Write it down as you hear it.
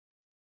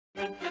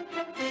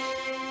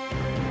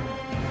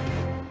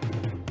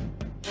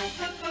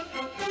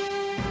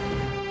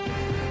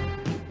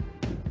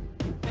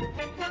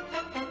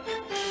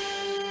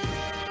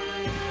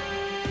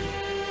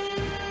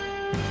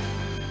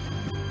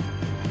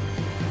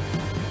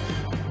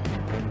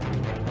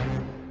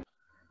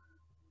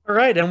All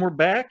right, and we're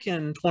back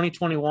in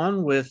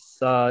 2021 with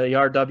the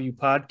RW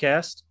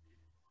podcast.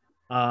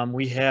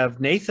 We have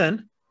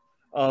Nathan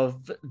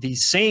of the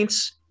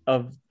Saints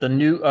of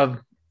the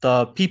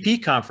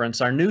PP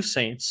conference, our new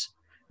Saints,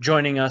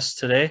 joining us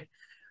today.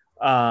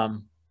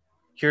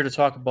 Here to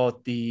talk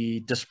about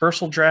the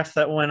dispersal draft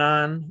that went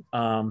on,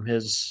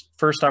 his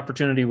first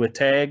opportunity with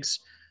tags,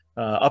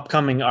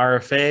 upcoming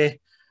RFA,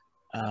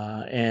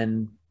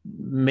 and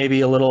maybe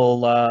a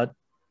little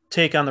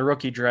take on the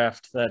rookie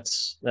draft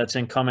that's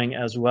incoming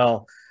as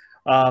well.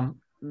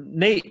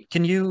 Nate,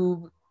 can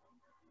you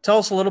tell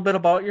us a little bit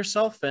about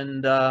yourself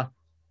and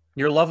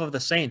your love of the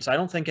Saints? I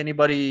don't think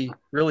anybody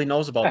really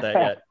knows about that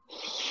yet.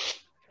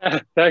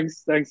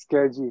 Thanks,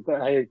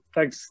 Koji. Hey,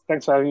 thanks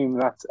for having me,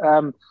 Matt.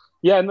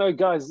 Yeah, no,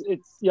 guys,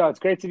 it's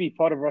great to be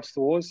part of Roster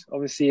Wars.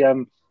 Obviously,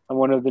 I'm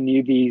one of the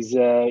newbies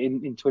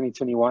in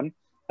 2021.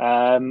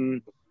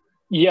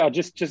 Yeah,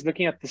 just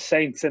looking at the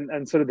Saints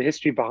and sort of the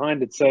history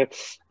behind it. So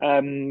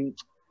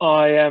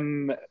I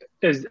am,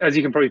 as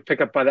you can probably pick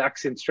up by the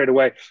accent straight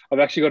away, I've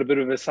actually got a bit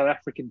of a South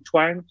African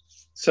twang.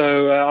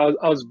 So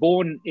I was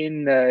born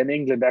in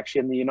England,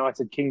 actually in the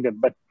United Kingdom,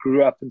 but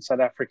grew up in South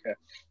Africa.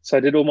 So I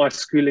did all my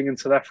schooling in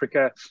South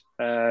Africa,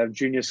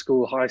 junior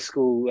school, high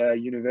school,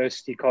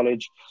 university,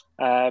 college.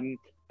 And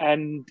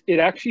it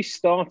actually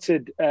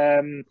started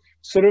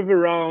sort of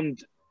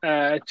around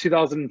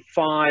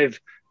 2005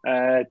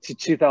 to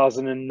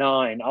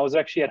 2009. I was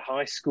actually at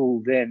high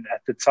school then at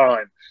the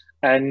time.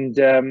 I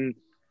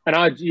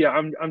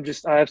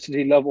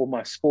absolutely love all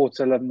my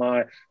sports. I love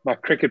my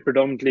cricket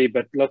predominantly,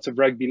 but lots of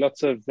rugby,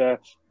 lots of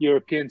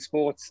European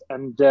sports,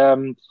 and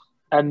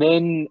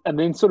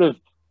then sort of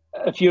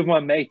a few of my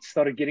mates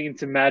started getting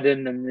into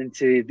Madden and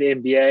into the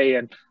NBA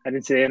and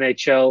into the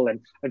NHL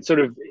and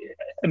sort of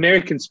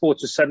American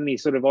sports was suddenly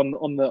sort of on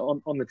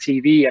the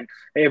TV and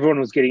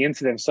everyone was getting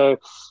into them. So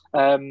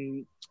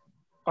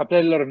I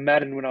played a lot of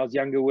Madden when I was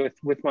younger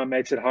with my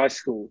mates at high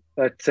school.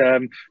 But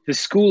the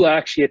school I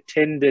actually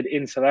attended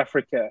in South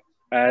Africa,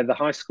 the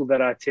high school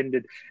that I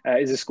attended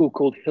is a school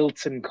called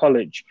Hilton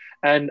College.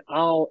 And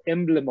our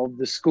emblem of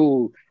the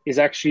school is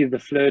actually the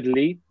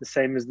fleur-de-lis, the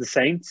same as the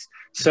Saints.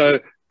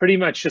 So pretty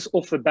much just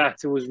off the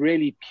bat, it was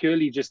really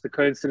purely just the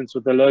coincidence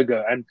with the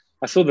logo. And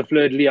I saw the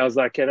fleur-de-lis, I was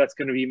like, yeah, that's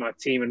going to be my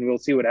team and we'll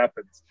see what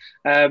happens.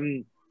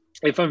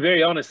 If I'm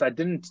very honest, I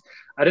didn't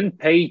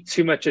pay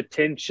too much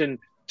attention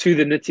to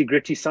the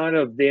nitty-gritty side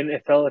of the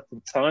NFL at the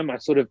time.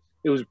 It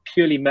was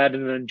purely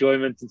Madden and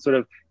enjoyment and sort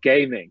of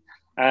gaming.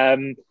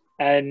 And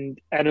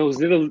it was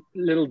little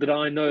did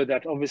I know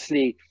that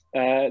obviously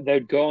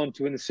they'd go on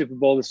to win the Super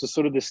Bowl. This was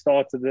sort of the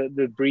start of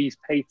the Breeze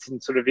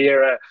Payton sort of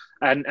era.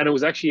 And it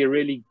was actually a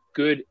really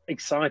good,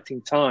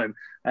 exciting time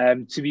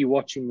to be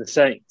watching the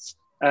Saints.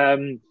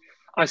 I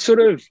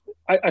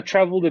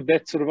traveled a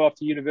bit sort of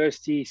after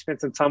university,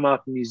 spent some time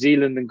out in New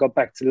Zealand and got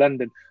back to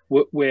London,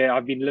 where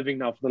I've been living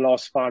now for the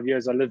last 5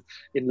 years. I live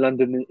in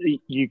London,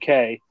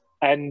 UK.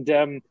 And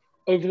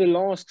over the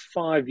last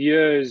 5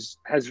 years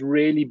has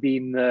really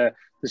been the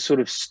sort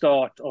of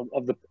start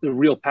of the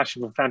real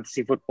passion for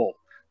fantasy football.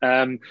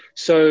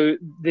 So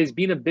there's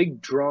been a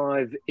big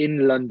drive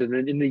in London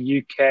and in the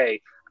UK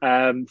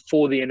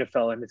for the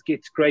NFL, and it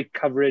gets great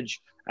coverage.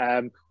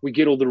 We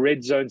get all the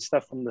red zone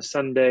stuff on the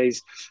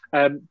Sundays.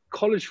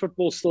 College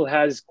football still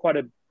has quite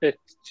a bit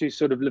to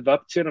sort of live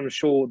up to, and I'm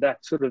sure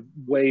that sort of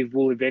wave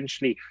will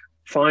eventually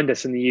find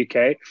us in the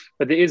UK.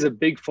 But there is a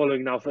big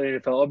following now for the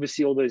NFL.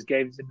 Obviously, all those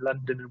games in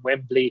London and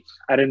Wembley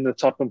and in the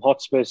Tottenham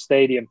Hotspur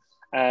Stadium.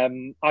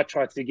 I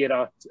try to get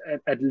out,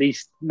 at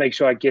least make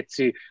sure I get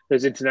to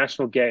those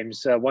international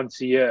games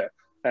once a year.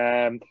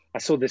 I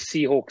saw the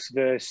Seahawks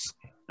versus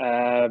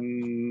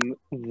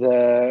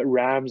the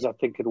Rams, I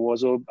think it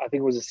was the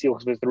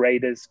Seahawks versus the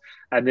Raiders,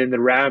 and then the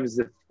Rams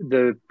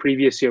the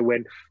previous year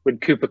when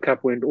Cooper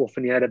Kupp went off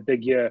and he had a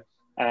big year.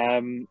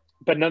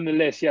 But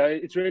nonetheless, yeah,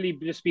 it's really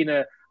just been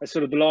a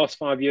sort of the last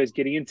 5 years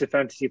getting into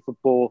fantasy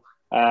football,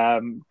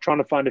 trying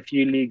to find a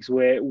few leagues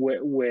where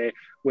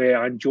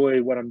I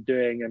enjoy what I'm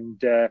doing,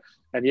 and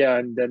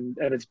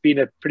it's been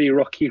a pretty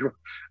rocky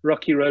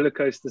roller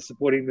coaster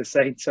supporting the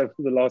Saints over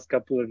the last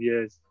couple of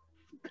years.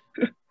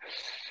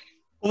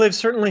 Well, they've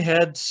certainly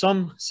had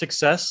some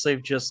success.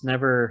 They've just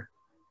never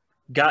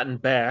gotten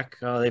back.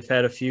 They've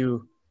had a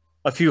few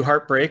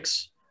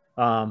heartbreaks.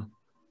 Stephon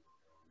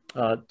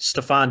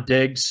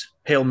Diggs,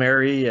 Hail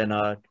Mary,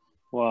 and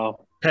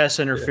pass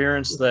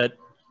interference that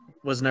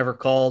was never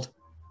called.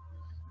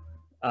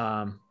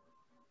 Or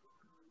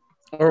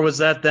was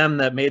that them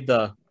that made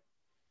did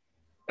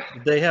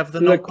they have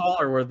the no call,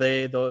 or were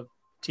they the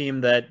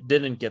team that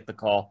didn't get the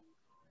call?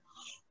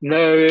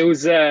 No, it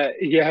was the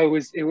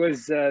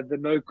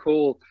no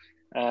call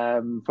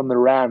from the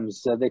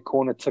Rams. Their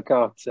corner took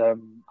out our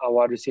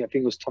wide receiver. I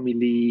think it was Tommy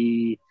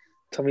Lee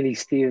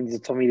Stevens or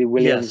Tommy Lee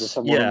Williams or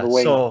someone on the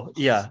wing. So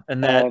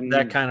and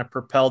that kind of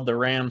propelled the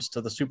Rams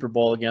to the Super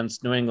Bowl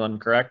against New England,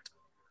 correct?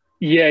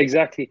 Yeah,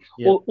 exactly.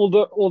 Yeah.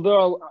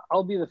 Although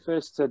I'll be the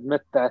first to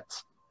admit that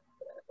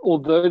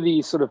although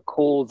these sort of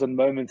calls and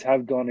moments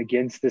have gone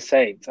against the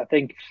Saints, I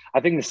think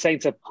the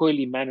Saints have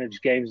poorly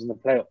managed games in the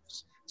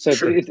playoffs. So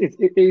Sure.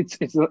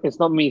 it's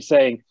not me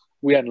saying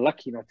we're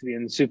unlucky not to be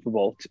in the Super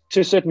Bowl. To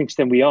a certain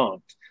extent, we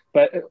aren't,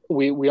 but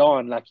we are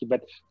unlucky.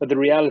 But the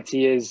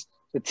reality is,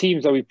 the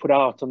teams that we put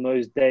out on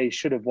those days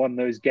should have won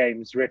those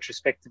games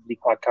retrospectively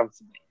quite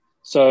comfortably.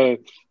 So,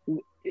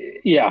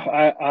 yeah,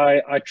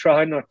 I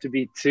try not to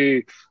be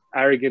too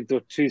arrogant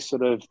or too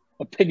sort of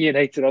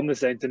opinionated on the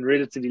Saints and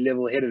relatively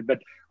level-headed,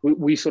 but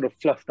we sort of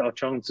fluffed our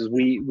chances.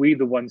 We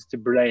the ones to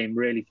blame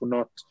really for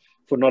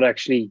not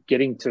actually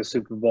getting to a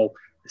Super Bowl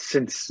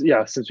since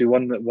we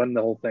won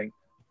the whole thing.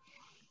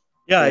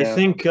 Yeah,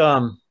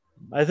 Yeah.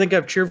 I think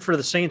I've cheered for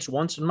the Saints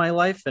once in my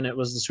life, and it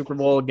was the Super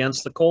Bowl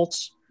against the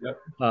Colts. Yep.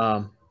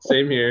 Um,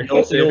 Same here.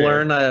 You'll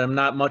learn that I'm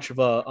not much of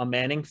a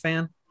Manning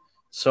fan.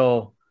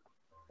 So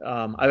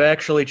I've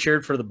actually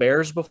cheered for the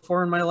Bears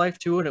before in my life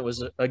too, and it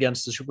was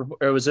against the Super Bowl.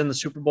 It was in the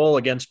Super Bowl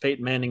against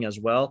Peyton Manning as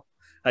well.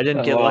 I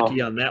didn't get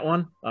lucky on that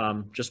one,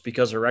 just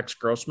because of Rex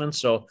Grossman.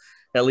 So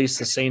at least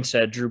the Saints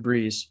had Drew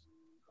Brees.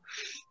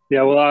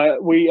 Yeah,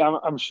 well,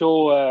 I'm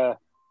sure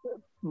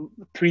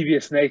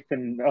previous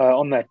Nathan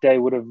on that day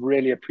would have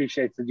really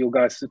appreciated your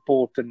guys'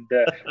 support and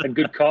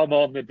good karma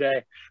on the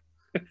day.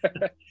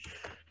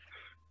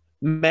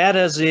 Matt,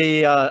 as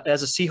a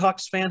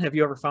Seahawks fan, have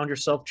you ever found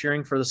yourself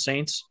cheering for the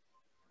Saints?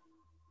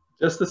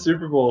 Just the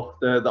Super Bowl.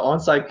 The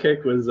onside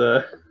kick was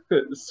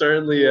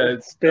certainly a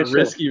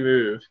risky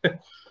move.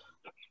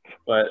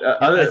 But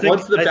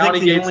once the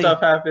bounty gate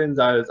stuff happened,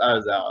 I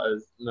was out.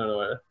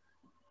 No.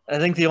 I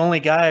think the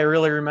only guy I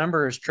really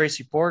remember is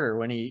Tracy Porter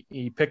when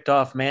he picked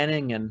off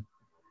Manning and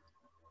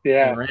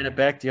ran it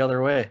back the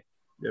other way.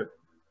 Yep.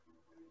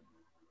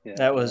 Yeah,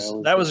 that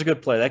was a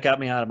good play. That got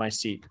me out of my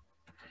seat.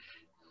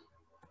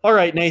 All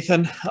right,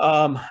 Nathan.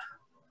 One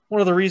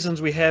of the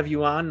reasons we have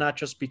you on, not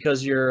just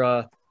because you're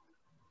a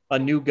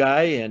new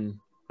guy and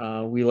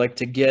we like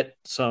to get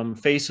some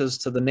faces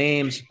to the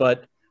names,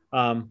 but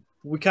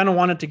we kind of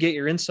wanted to get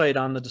your insight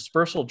on the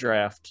dispersal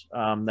draft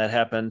that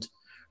happened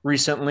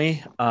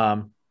recently.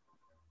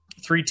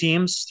 3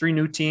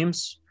 new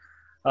teams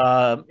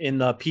in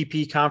the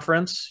PP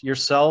conference.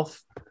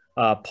 Yourself,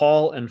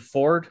 Paul, and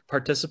Ford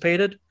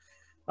participated.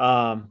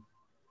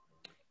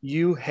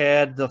 You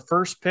had the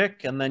first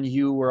pick, and then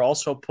you were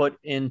also put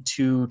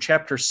into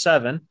Chapter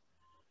 7.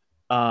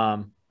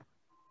 I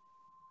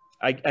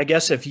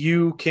guess if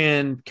you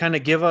can kind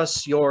of give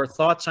us your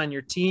thoughts on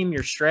your team,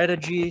 your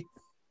strategy,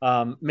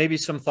 maybe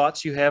some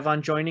thoughts you have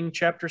on joining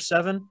Chapter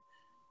 7.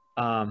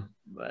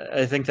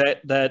 I think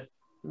that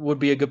would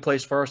be a good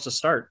place for us to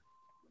start.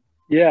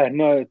 Yeah,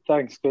 no,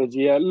 thanks, Coach.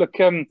 Yeah,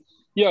 look, I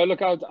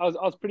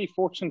was pretty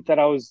fortunate that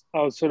I was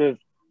sort of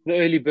the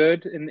early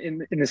bird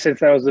in the sense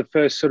that I was the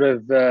first sort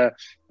of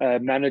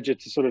manager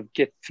to sort of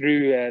get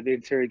through the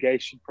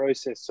interrogation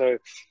process. So,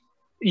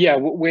 yeah,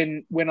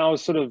 when I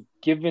was sort of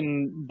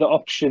given the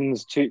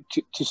options to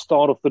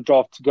start off the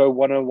draft to go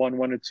 101,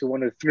 102,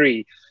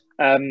 103,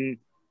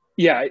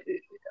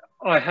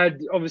 I had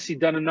obviously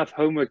done enough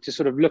homework to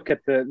sort of look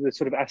at the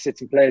sort of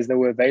assets and players that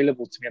were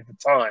available to me at the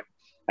time.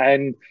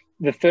 And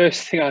the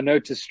first thing I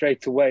noticed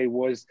straight away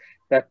was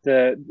that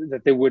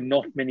there were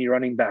not many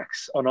running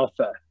backs on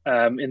offer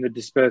in the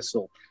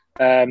dispersal.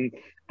 And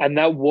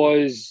that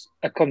was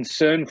a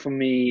concern for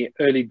me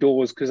early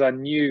doors because I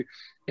knew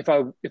if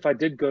I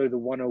did go the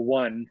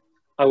 101,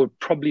 I would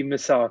probably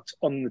miss out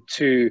on the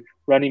 2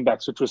 running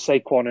backs, which was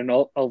Saquon and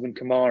Alvin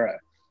Kamara.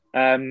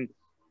 And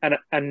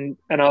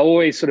I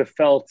always sort of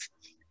felt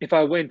if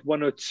I went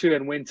 102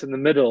 and went in the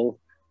middle,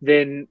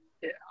 then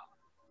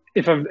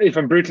if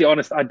I'm brutally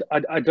honest,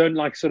 I don't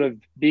like sort of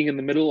being in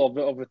the middle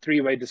of a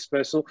 3-way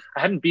dispersal.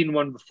 I hadn't been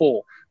one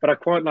before, but I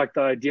quite like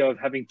the idea of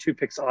having 2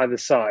 picks either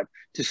side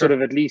to sort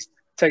of at least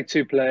take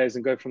 2 players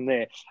and go from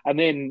there. And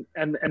then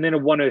at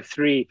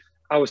 103,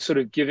 I was sort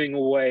of giving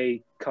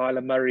away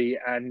Kyler Murray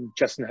and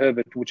Justin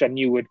Herbert, which I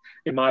knew would,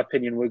 in my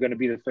opinion, were going to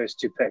be the first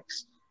 2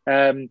 picks.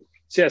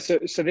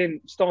 So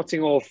then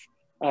starting off,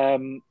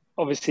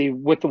 obviously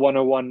with the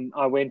 101,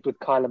 I went with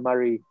Kyler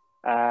Murray.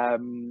 To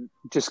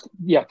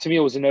me, it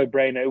was a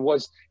no-brainer. It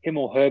was him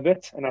or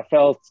Herbert, and I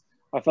felt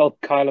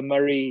Kyler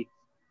Murray,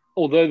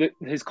 although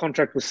his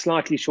contract was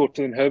slightly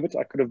shorter than Herbert,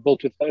 I could have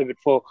built with Herbert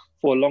for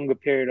a longer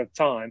period of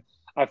time.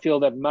 I feel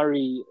that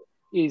Murray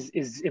is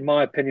in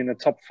my opinion, a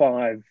top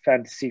 5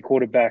 fantasy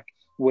quarterback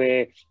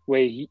where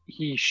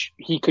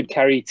he could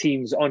carry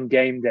teams on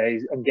game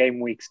days, on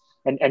game weeks,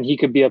 and he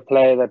could be a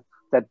player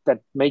that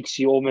makes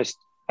you almost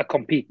a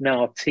compete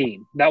now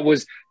team. That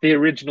was the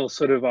original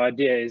sort of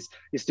idea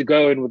is to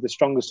go in with the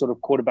strongest sort of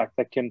quarterback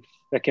that can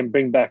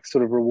bring back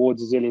sort of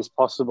rewards as early as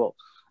possible.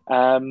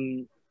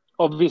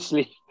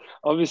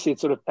 Obviously it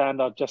sort of panned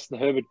out. Justin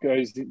Herbert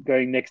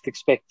going next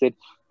expected,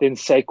 then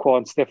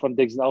Saquon, Stephon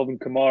Diggs, and Alvin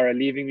Kamara,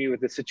 leaving me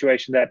with a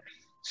situation that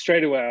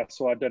straight away I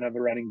saw I don't have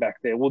a running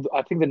back there. Well,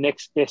 I think the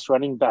next best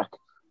running back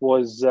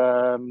was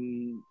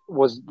Raheem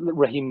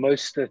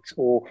Mostert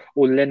or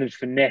Leonard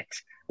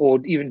Fournette or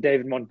even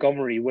David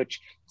Montgomery, which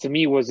to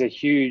me was a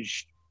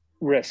huge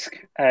risk.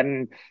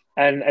 And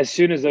And as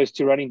soon as those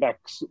two running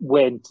backs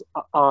went,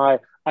 I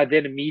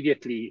then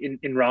immediately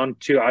in round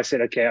two, I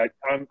said, okay,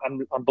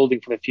 I'm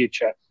building for the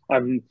future.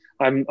 I'm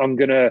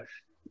gonna.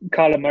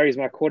 Kyler Murray's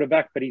my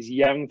quarterback, but he's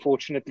young.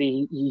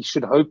 Fortunately, he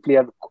should hopefully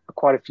have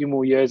quite a few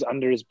more years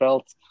under his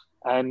belt.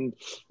 And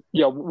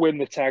yeah, when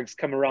the tags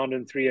come around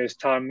in 3 years'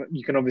 time,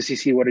 you can obviously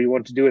see what you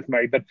want to do with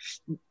Murray. But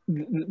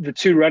the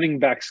two running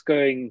backs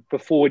going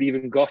before it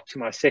even got to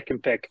my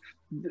second pick,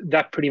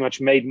 that pretty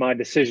much made my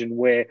decision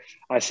where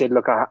I said,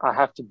 look, I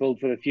have to build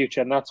for the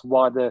future. And that's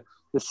why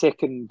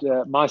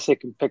my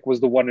second pick was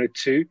the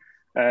 102,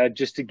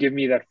 just to give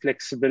me that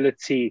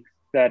flexibility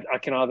that I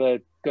can either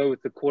go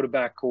with the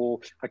quarterback or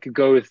I could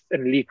go with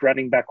an elite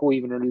running back or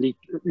even an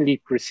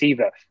elite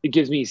receiver. It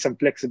gives me some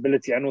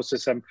flexibility and also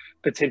some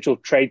potential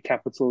trade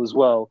capital as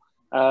well.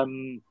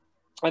 And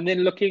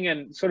then looking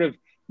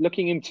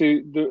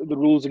into the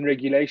rules and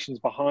regulations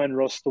behind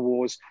roster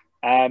wars,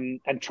 and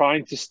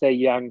trying to stay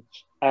young.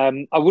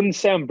 I wouldn't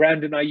say I'm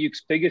Brandon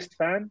Ayuk's biggest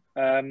fan.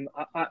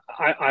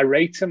 I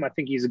rate him. I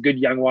think he's a good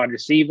young wide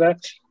receiver.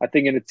 I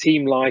think in a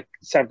team like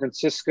San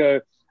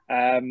Francisco,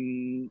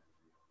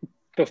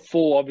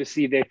 before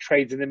obviously their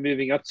trades and then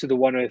moving up to the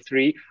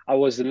 103, I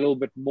was a little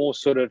bit more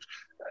sort of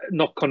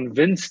not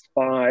convinced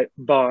by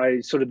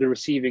sort of the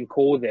receiving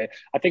core there.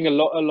 I think a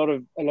lot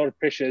of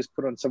pressure is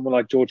put on someone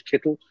like George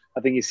Kittle.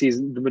 I think he sees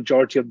the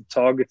majority of the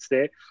targets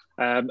there.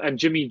 And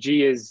Jimmy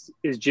G is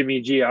Jimmy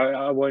G.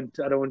 I don't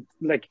want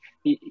like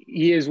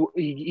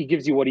he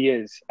gives you what he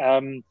is.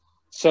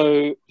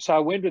 So I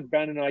went with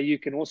Brandon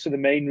Ayuk, and also the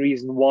main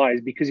reason why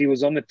is because he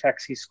was on the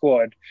taxi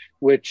squad,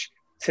 which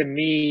to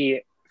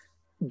me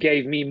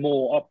gave me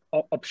more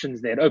options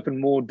there. It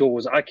opened more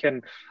doors. I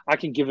can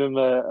give him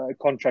a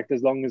contract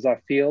as long as I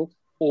feel,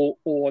 or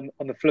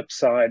on the flip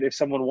side, if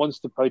someone wants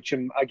to poach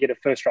him, I get a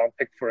first round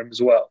pick for him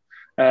as well.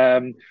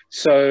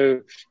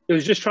 So it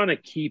was just trying to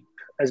keep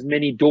as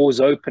many doors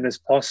open as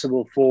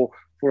possible for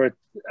it,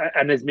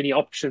 and as many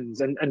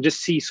options, and just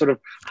see sort of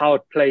how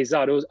it plays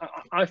out.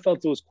 I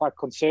felt it was quite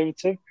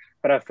conservative,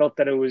 but I felt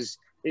that it was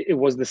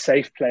the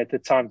safe play at the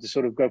time to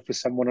sort of go for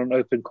someone on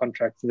open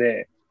contract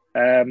there.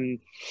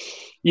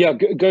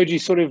 Goji,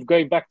 sort of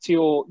going back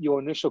to your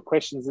initial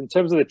questions in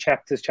terms of the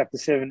chapters, chapter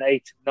 7,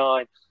 8,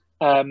 9.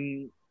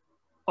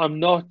 I'm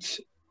not,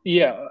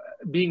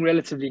 being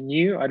relatively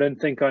new. I don't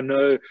think I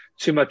know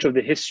too much of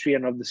the history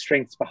and of the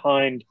strengths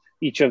behind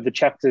each of the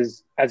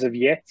chapters as of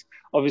yet.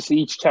 Obviously,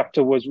 each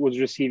chapter was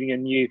receiving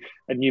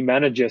a new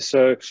manager,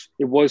 so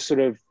it was sort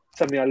of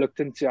something I looked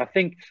into. I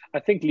think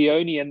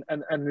Leone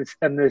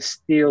and the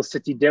Steel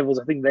City Devils,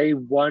 I think they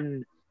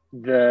won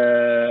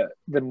the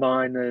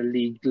minor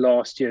league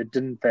last year,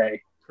 didn't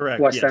they? Correct.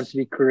 Do I stand to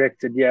be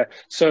corrected? Yeah.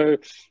 So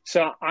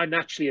I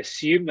naturally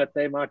assume that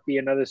they might be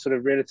another sort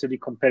of relatively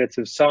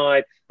competitive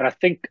side, and I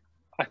think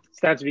I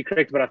stand to be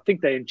corrected, but I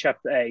think they're in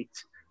chapter 8.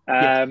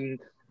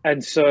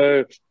 And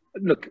so,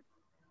 look,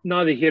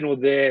 neither here nor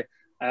there.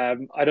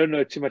 I don't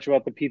know too much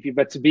about the PP,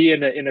 but to be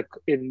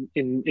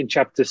in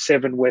chapter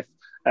 7 with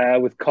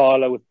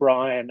Carla, with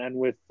Brian, and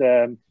with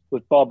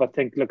Bob, I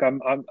think, look,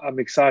 I'm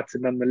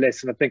excited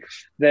nonetheless, and I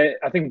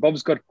think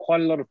Bob's got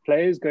quite a lot of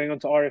players going on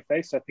to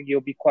RFA, so I think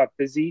he'll be quite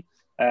busy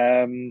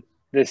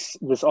this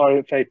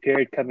RFA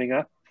period coming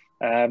up.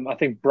 I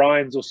think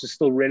Brian's also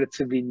still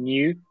relatively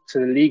new to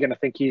the league, and I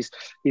think he's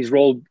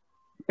rolled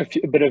a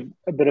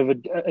bit of a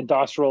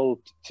dice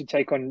roll to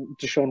take on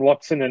Deshaun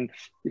Watson, and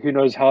who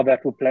knows how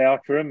that will play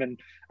out for him. And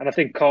I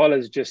think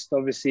Carla's just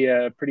obviously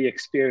a pretty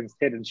experienced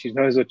head, and she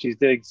knows what she's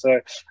doing.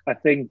 So I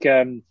think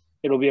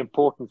it'll be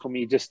important for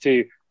me just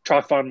to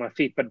try to find my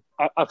feet. But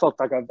I felt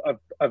like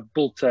I've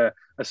built a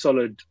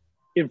solid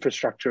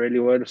infrastructure, really,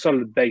 or a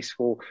solid base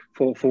for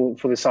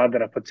the side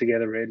that I put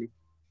together, really.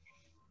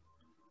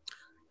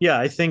 Yeah,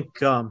 I think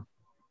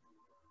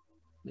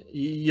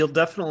you'll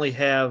definitely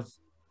have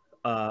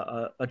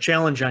a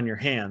challenge on your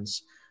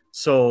hands.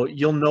 So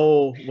you'll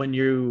know when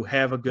you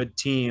have a good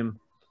team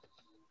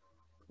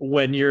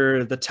when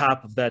you're the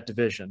top of that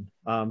division,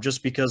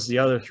 just because the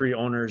other three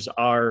owners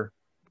are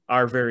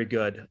very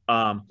good.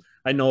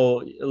 I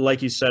know,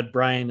 like you said,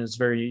 Brian is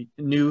very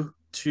new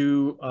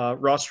to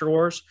Roster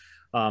Wars.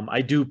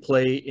 I do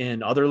play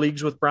in other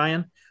leagues with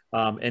Brian,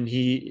 and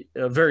he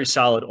a very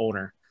solid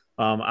owner.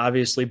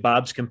 Obviously,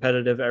 Bob's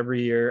competitive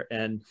every year,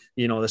 and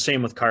the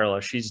same with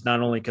Carla. She's not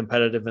only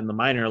competitive in the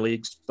minor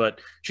leagues, but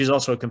she's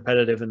also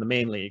competitive in the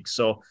main league.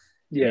 So,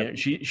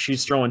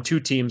 she's throwing two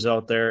teams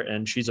out there,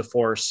 and she's a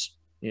force,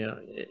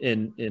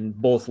 in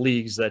both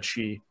leagues that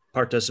she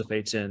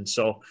participates in.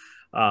 So,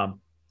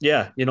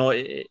 in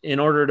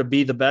order to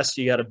be the best,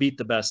 you got to beat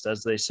the best,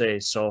 as they say.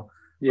 So,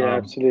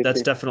 absolutely,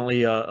 that's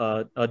definitely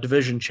a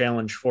division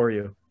challenge for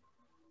you.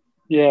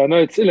 Yeah, no,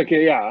 it's like,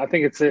 I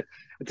think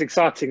it's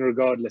exciting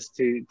regardless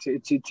to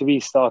be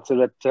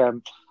started. But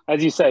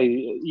as you say,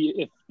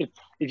 if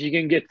you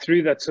can get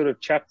through that sort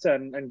of chapter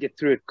and get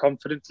through it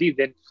confidently,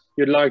 then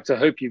you'd like to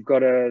hope you've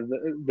got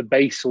the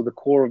base or the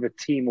core of a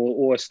team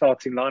or a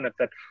starting lineup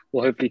that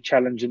will hopefully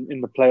challenge in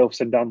the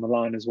playoffs and down the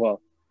line as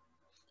well.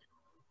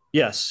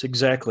 Yes,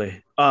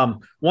 exactly.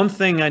 One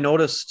thing I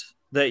noticed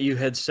that you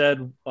had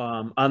said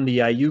on the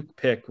Aiyuk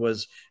pick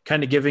was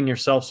kind of giving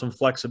yourself some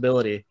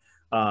flexibility,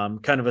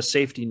 kind of a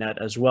safety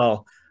net as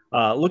well.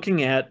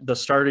 Looking at the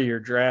start of your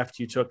draft,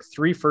 you took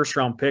 3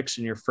 first-round picks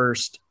in your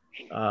first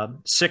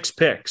 6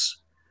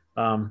 picks.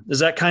 Is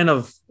that kind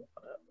of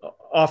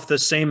off the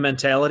same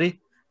mentality?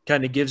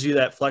 Kind of gives you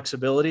that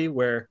flexibility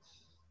where...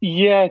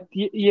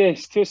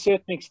 Yes, to a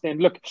certain extent.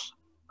 Look,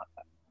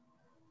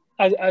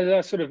 as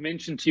I sort of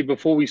mentioned to you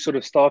before we sort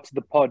of started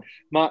the pod,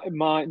 my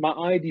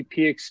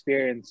IDP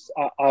experience,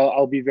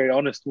 I'll be very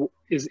honest,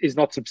 is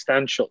not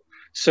substantial.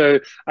 So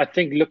I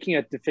think looking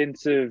at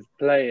defensive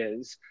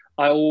players,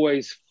 I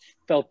always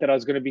felt that I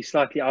was going to be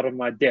slightly out of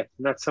my depth,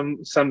 and that's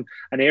an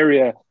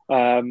area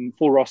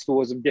for roster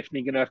was I'm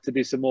definitely going to have to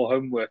do some more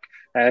homework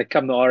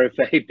come the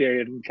RFA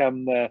period and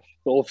come the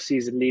off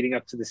season leading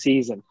up to the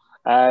season.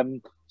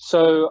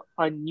 So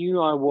I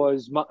knew I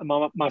was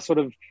my sort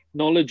of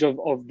knowledge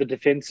of the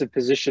defensive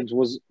positions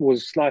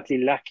was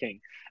slightly lacking,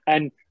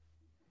 and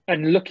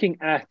looking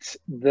at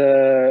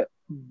the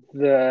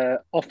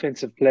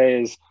offensive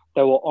players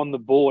that were on the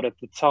board at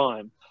the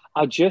time,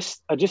 I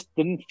just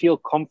didn't feel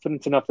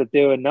confident enough that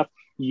there were enough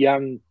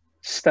young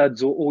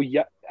studs or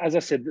as I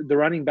said, the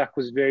running back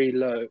was very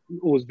low,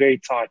 was very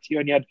tight. You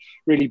only had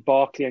really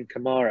Barkley and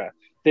Kamara.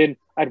 Then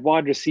at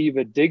wide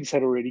receiver, Diggs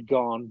had already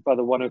gone by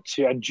the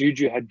 102, and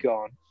Juju had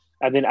gone,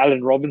 and then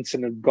Allen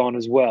Robinson had gone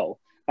as well.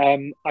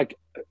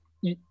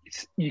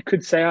 You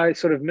could say I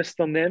sort of missed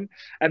on them.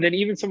 And then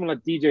even someone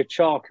like DJ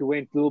Chark, who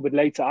went a little bit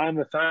later, I'm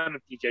a fan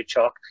of DJ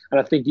Chark, and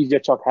I think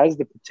DJ Chark has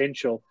the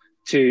potential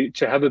to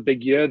have a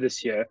big year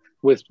this year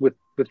with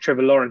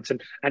Trevor Lawrence.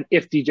 And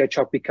if DJ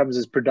Chark becomes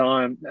his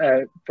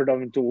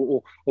predominant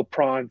or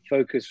prime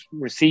focus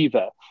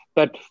receiver.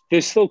 But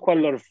there's still quite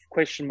a lot of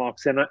question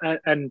marks. And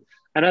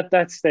at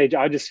that stage,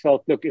 I just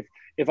felt, look,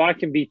 if I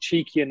can be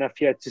cheeky enough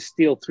here to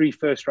steal 3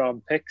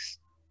 first-round picks,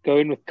 go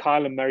in with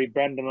Kyler Murray,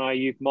 Brandon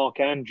Aiyuk, Mark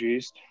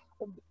Andrews,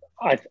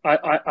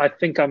 I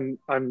think I'm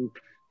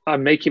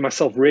making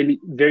myself really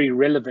very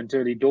relevant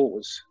early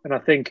doors. And I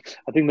think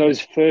those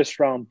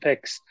first-round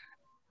picks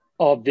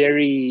are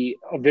very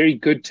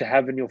good to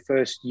have in your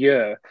first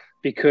year,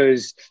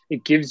 because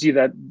it gives you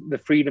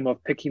the freedom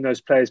of picking those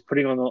players,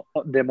 putting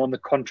them on the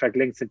contract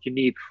lengths that you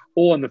need.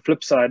 Or on the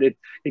flip side,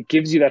 it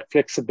gives you that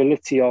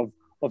flexibility of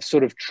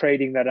sort of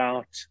trading that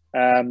out,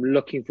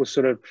 looking for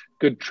sort of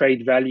good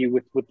trade value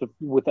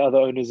with other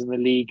owners in the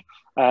league.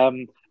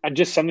 And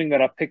just something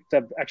that I picked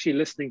up actually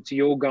listening to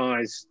your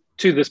guys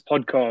to this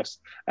podcast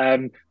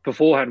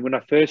beforehand when I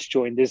first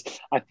joined is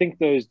I think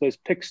those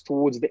picks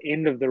towards the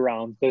end of the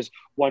round, those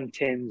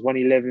 110s,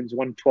 111s,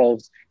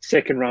 112s,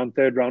 second round,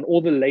 third round,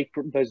 all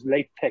those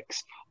late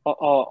picks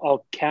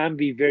can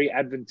be very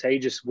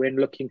advantageous when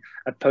looking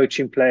at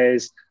poaching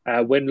players,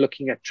 when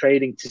looking at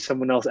trading to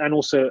someone else, and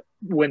also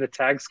when the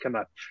tags come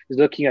up, is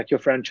looking at your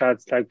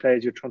franchise tag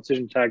players, your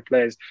transition tag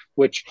players,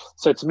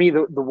 so to me,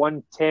 the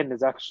 110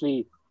 is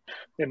actually,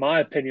 in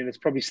my opinion, it's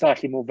probably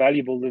slightly more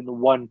valuable than the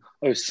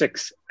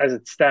 106 as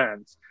it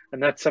stands.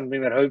 And that's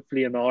something that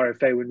hopefully in the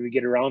RFA, when we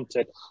get around to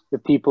it, the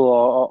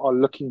people are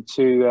looking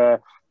to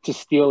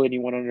steal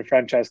anyone on a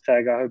franchise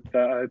tag. I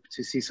hope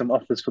to see some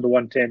offers for the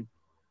 110.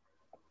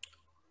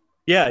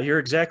 Yeah, you're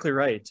exactly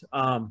right.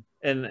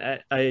 And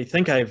I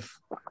think I've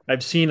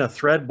seen a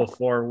thread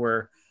before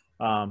where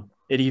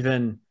it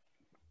even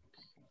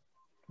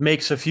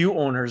makes a few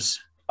owners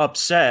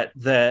upset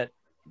that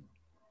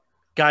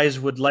guys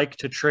would like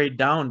to trade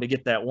down to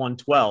get that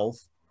 112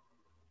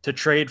 to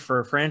trade for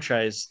a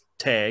franchise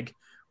tag.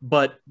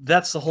 But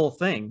that's the whole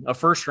thing. A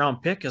first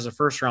round pick is a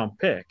first round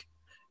pick.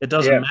 It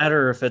doesn't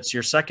matter if it's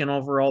your second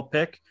overall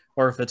pick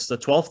or if it's the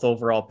 12th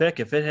overall pick.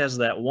 If it has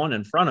that 1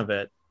 in front of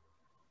it,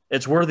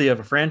 it's worthy of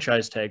a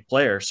franchise tag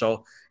player.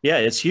 So yeah,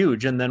 it's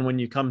huge. And then when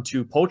you come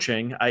to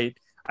poaching, I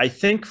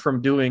think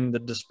from doing the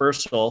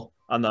dispersal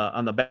on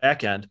the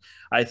back end,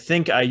 I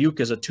think Aiyuk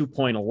is a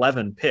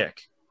 2.11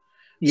 pick.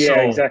 Yeah, so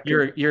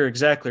exactly. You're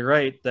exactly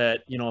right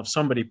that, if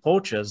somebody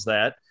poaches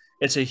that,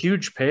 it's a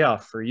huge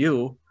payoff for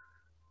you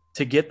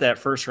to get that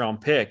first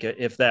round pick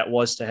if that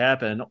was to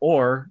happen.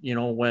 Or,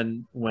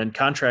 when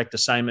contract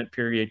assignment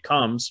period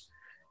comes,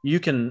 you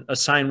can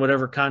assign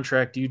whatever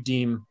contract you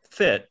deem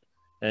fit.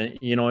 And,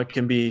 it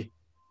can be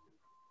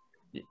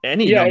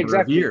any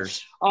number of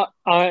years.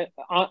 I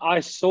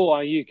saw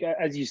Aiyuk,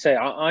 as you say,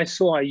 I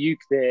saw Aiyuk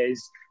there.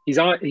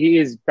 He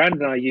is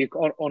Brandon Aiyuk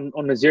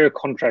on a 0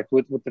 contract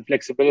with the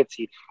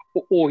flexibility,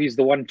 or he's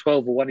the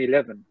 112 or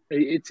 111.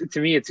 To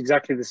me, it's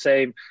exactly the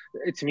same.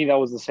 To me, that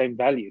was the same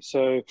value.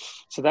 So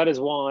that is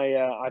why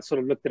I sort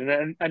of looked at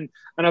it, and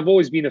I've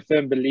always been a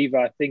firm believer.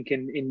 I think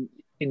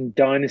in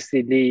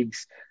dynasty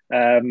leagues,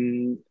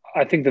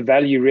 I think the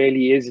value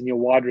really is in your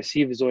wide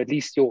receivers, or at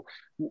least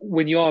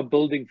when you are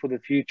building for the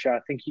future.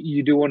 I think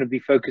you do want to be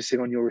focusing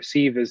on your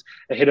receivers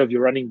ahead of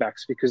your running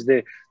backs, because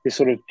their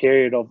sort of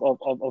period of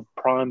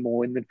prime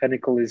or in the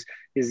pinnacle is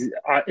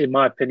in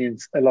my opinion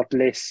a lot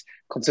less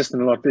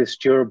consistent, a lot less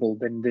durable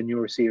than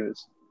your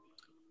receivers.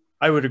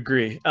 I would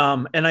agree,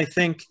 and I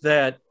think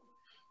that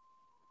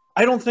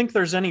I don't think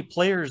there's any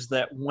players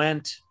that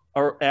went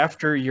or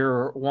after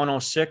your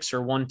 106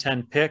 or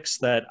 110 picks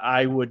that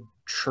I would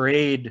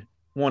trade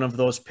one of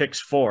those picks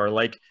for.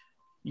 Like,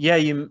 yeah,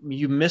 you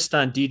missed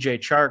on DJ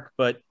Chark,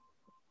 but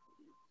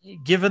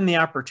given the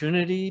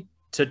opportunity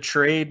to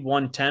trade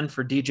 110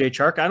 for DJ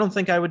Chark, I don't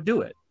think I would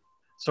do it.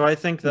 So I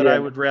think that I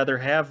would rather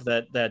have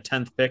that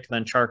 10th pick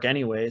than Chark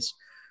anyways.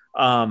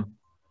 I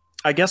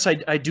guess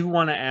I do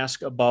want to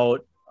ask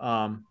about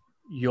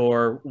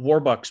your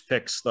Warbucks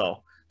picks,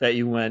 though, that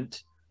you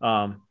went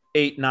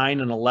 8,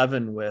 9, and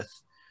 11 with.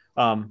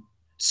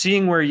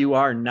 Seeing where you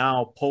are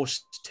now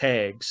post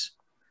tags,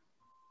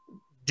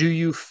 do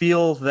you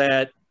feel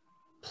that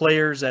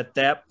players at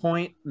that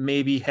point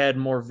maybe had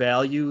more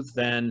value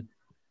than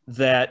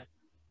that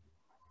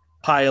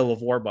pile of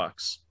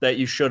Warbucks that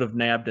you should have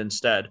nabbed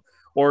instead?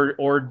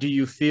 Or do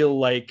you feel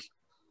like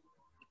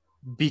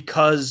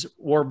because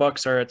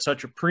Warbucks are at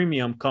such a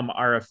premium come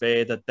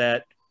RFA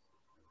that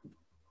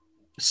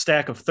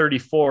stack of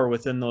 34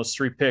 within those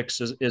 3 picks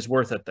is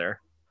worth it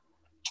there?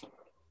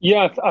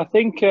 Yeah, I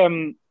think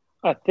the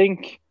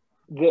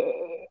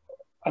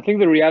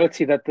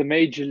reality that the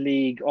Major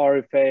League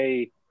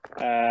RFA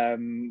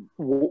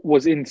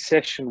was in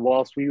session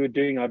whilst we were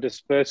doing our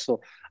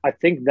dispersal, I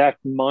think that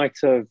might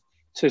have,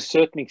 to a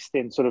certain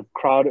extent, sort of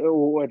crowded,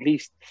 or at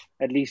least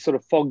sort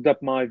of fogged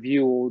up my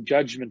view or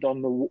judgment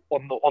on the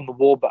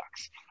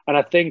Warbucks. And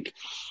I think,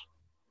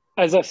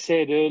 as I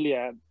said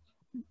earlier,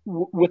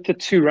 with the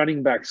 2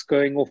 running backs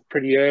going off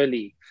pretty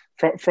early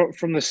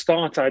from the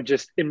start, I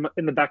just in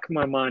the back of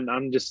my mind,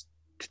 I'm just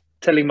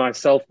telling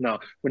myself now,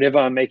 whenever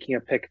I'm making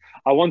a pick,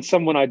 I want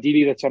someone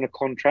ideally that's on a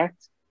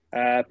contract,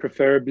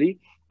 preferably.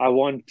 I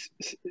want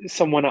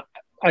someone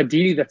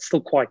ideally that's still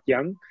quite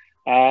young.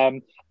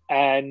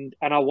 And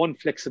I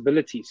want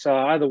flexibility. So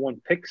I either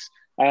want picks.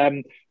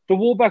 The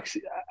Warbucks,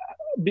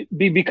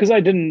 because I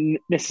didn't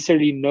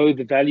necessarily know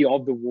the value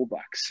of the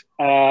Warbucks,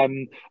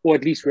 or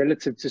at least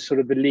relative to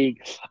sort of the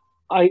league,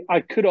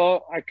 I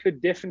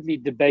could definitely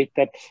debate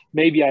that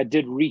maybe I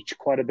did reach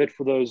quite a bit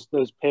for those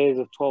pairs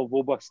of 12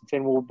 Warbucks and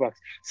 10 Warbucks.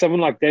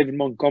 Someone like David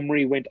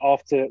Montgomery went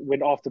after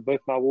both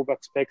my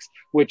Warbucks picks,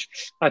 which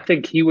I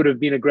think he would have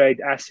been a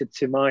great asset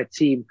to my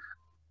team,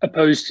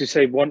 opposed to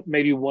say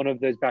maybe one of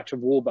those batch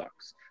of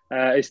Warbucks.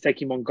 Is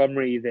taking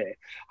Montgomery there.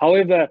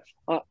 However,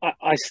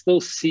 I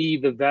still see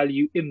the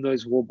value in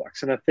those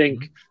Warbucks, and I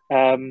think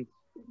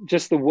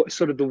just the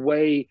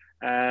way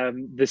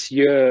this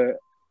year,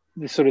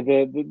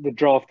 the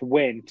draft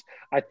went,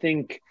 I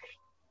think,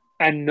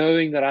 and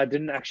knowing that I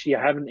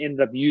haven't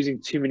ended up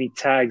using too many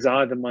tags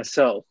either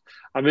myself,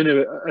 I'm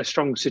in a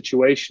strong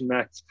situation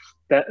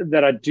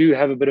that I do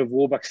have a bit of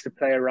Warbucks to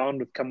play around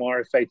with come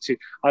RFA to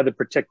either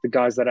protect the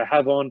guys that I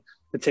have on,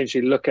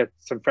 potentially look at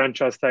some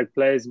franchise tag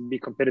players and be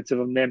competitive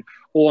on them,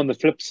 or on the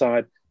flip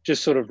side,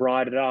 just sort of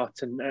ride it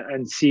out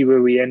and see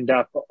where we end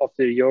up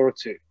after a year or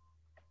two.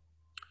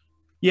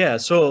 Yeah.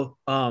 So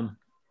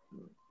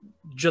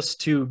just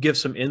to give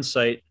some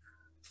insight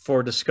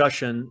for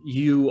discussion,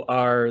 you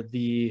are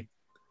the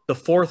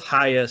 4th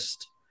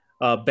highest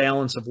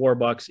balance of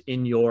Warbucks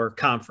in your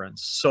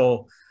conference.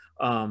 So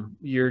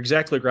you're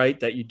exactly right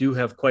that you do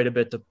have quite a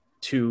bit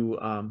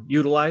to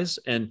utilize,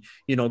 and,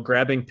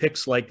 grabbing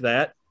picks like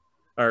that,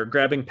 or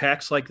grabbing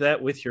packs like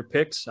that with your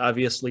picks,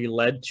 obviously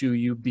led to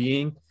you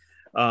being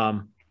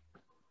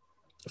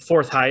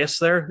 4th highest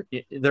there.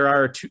 There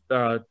are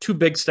two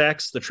big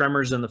stacks, the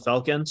Tremors and the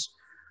Falcons,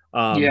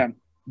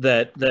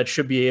 that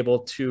should be able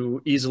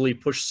to easily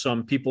push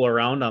some people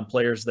around on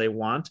players they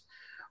want.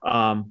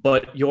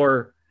 But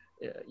you're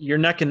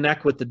neck and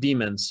neck with the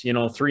Demons,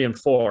 3 and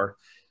 4.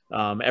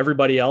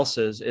 Everybody else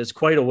is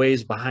quite a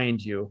ways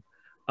behind you.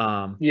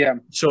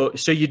 So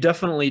you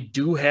definitely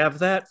do have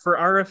that for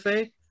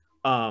RFA.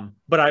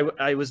 But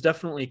I was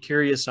definitely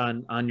curious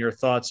on your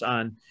thoughts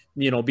on,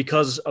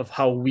 because of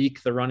how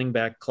weak the running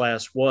back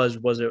class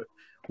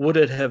would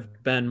it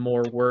have been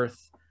more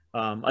worth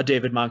a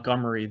David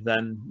Montgomery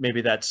than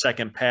maybe that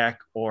second pack,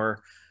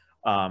 or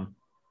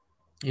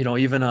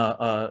even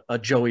a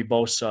Joey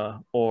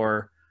Bosa,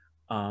 or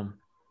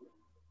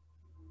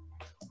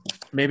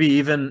maybe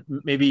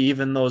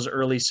even those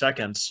early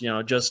seconds.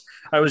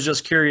 I was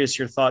just curious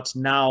your thoughts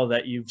now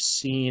that you've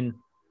seen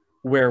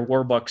where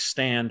Warbucks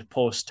stand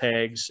post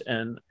tags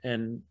and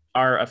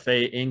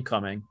RFA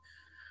incoming.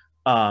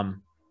 I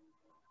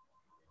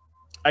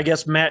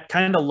guess, Matt,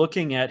 kind of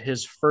looking at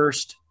his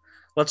first,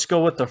 let's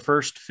go with the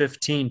first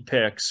 15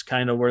 picks,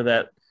 kind of where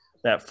that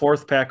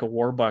 4th pack of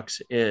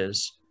Warbucks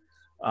is.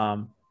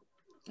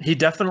 He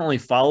definitely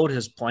followed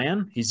his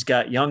plan. He's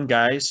got young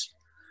guys.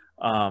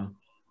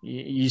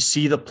 You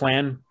see the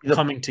plan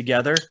coming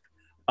together.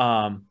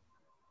 And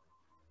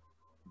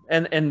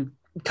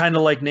kind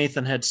of like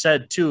Nathan had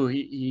said too,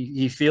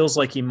 he feels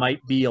like he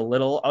might be a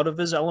little out of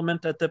his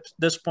element at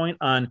this point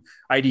on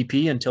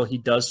IDP until he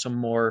does some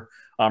more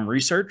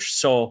research.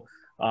 So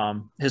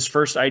his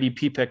first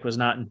IDP pick was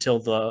not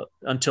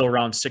until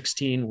round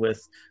 16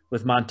 with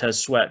Montez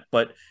Sweat.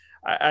 But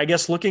I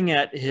guess looking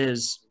at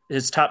his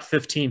top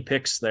 15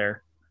 picks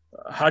there,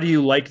 how do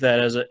you like that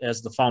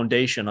as the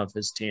foundation of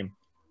his team?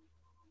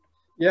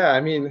 Yeah,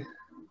 I mean,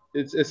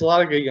 it's a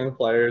lot of good young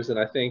players, and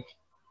I think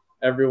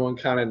everyone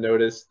kind of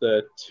noticed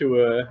the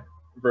Tua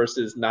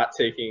versus not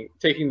taking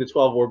the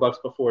 12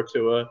 Warbucks before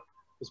Tua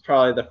was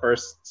probably the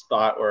first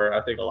spot where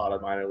I think a lot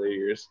of minor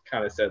leaguers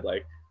kind of said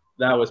like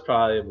that was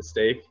probably a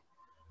mistake.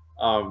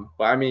 But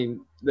I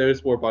mean,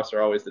 those Warbucks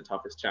are always the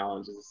toughest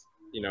challenges,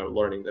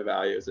 learning the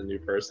value as a new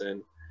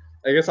person.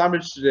 I guess I'm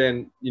interested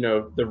in,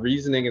 the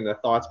reasoning and the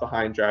thoughts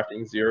behind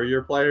drafting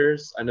 0-year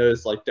players. I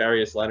noticed like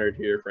Darius Leonard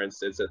here, for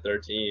instance, at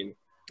 13.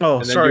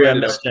 Oh, sorry, I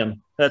missed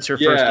him. That's your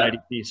first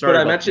IDP. Sorry,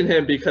 but I mentioned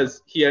him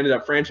because he ended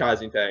up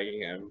franchising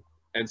tagging him.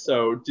 And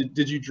so,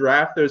 did you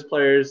draft those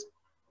players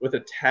with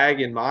a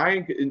tag in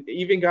mind? And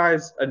even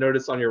guys I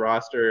noticed on your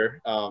roster,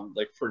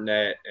 like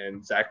Fournette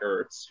and Zach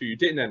Ertz, who you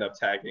didn't end up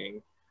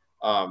tagging.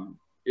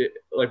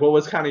 What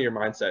was kind of your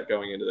mindset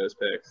going into those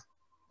picks?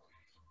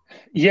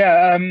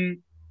 Yeah.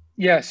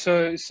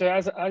 So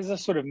as I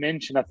sort of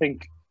mentioned, I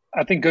think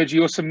Goji,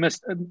 you also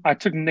missed. I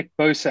took Nick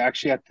Bosa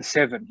actually at the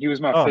 7. He was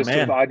my first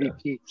sort of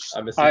IDP.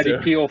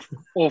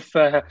 Off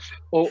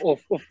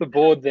the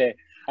board there.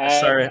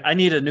 Sorry, I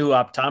need a new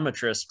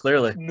optometrist.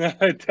 Clearly, no,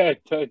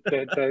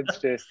 don't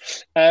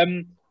stress.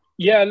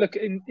 Yeah, look,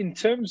 in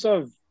terms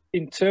of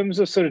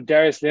sort of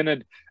Darius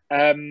Leonard,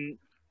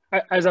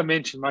 as I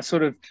mentioned, my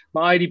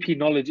IDP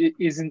knowledge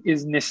isn't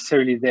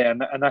necessarily there,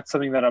 and that's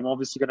something that I'm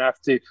obviously going to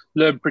have to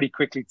learn pretty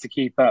quickly to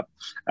keep up.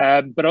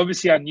 But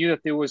obviously, I knew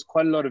that there was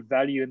quite a lot of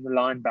value in the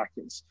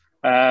linebackers,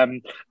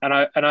 and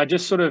I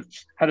just sort of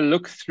had a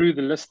look through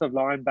the list of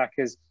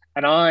linebackers,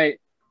 and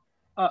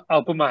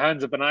I'll put my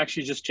hands up, and I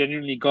actually just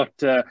genuinely got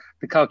the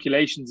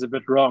calculations a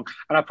bit wrong,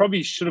 and I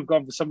probably should have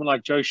gone for someone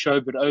like Joe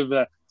Schobert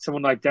over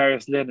someone like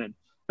Darius Leonard.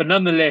 But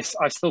nonetheless,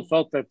 I still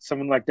felt that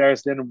someone like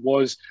Darius Leonard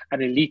was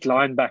an elite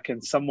linebacker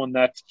and someone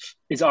that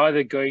is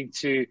either going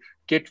to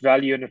get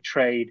value in a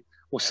trade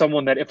or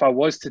someone that if I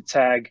was to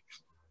tag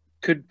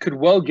could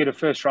well get a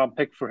first-round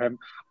pick for him.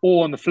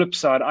 Or on the flip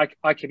side,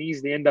 I can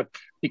easily end up,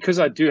 because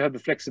I do have the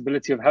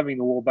flexibility of having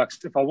the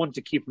Warbucks, if I want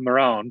to keep him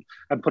around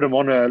and put him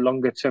on a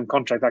longer-term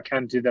contract, I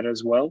can do that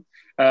as well.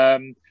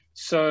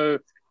 So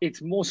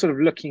it's more sort of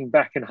looking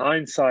back in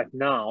hindsight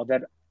now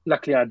that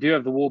luckily I do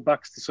have the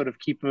Warbucks to sort of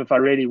keep him if I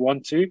really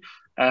want to.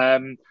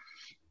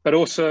 But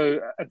also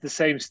at the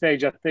same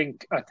stage, I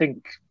think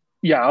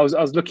I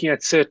was looking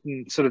at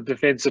certain sort of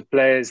defensive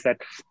players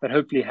that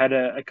hopefully had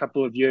a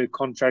couple of year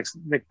contracts.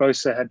 Nick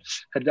Bosa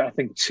had I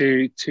think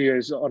two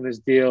years on his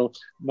deal.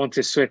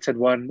 Montez Sweat had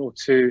 1 or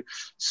 2.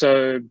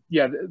 So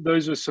yeah,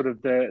 those were sort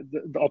of the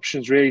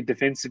options really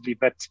defensively.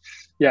 But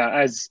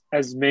yeah,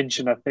 as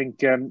mentioned, I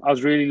think I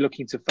was really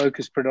looking to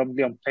focus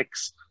predominantly on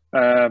picks,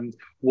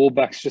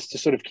 Warbucks, just to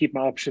sort of keep my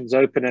options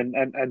open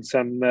and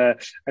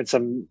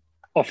some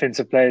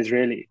offensive players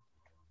really.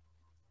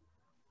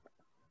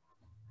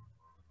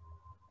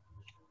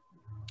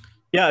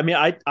 Yeah, I mean,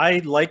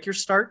 I like your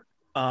start.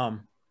 A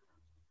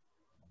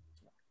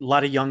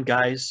lot of young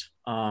guys.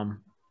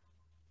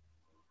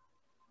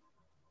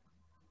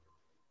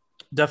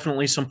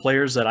 Definitely some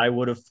players that I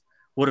would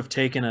have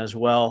taken as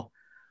well.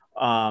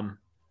 High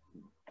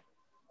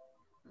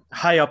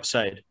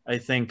upside, I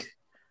think.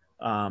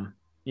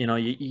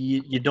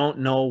 You don't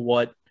know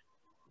what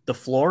the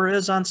floor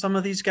is on some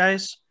of these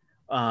guys,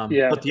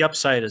 but the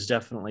upside is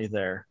definitely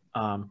there.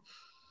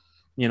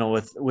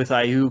 With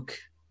Ayuk,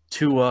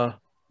 Tua,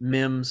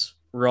 Mims,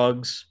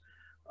 Ruggs.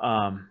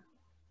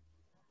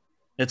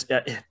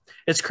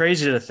 It's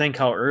crazy to think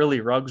how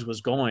early Ruggs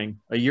was going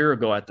a year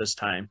ago at this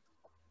time,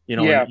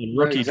 in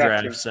rookie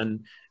drafts,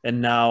 and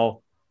now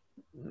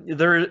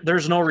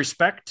there's no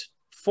respect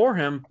for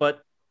him.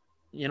 But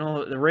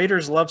the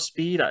Raiders love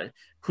speed.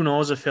 Who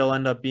knows if he'll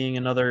end up being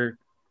another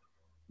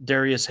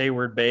Darius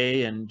Hayward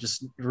Bay and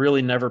just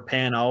really never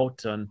pan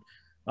out. And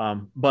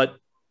but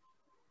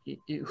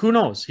who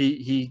knows?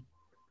 He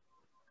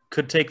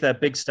could take that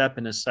big step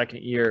in his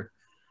second year.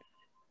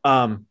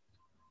 I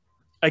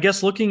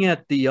guess looking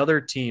at the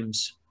other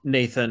teams,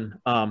 Nathan,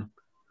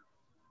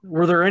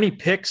 were there any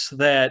picks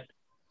that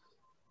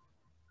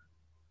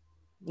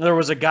there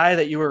was a guy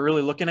that you were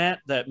really looking at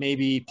that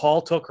maybe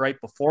Paul took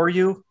right before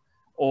you,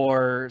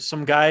 or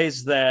some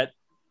guys that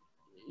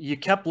you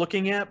kept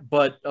looking at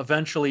but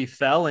eventually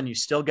fell and you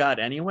still got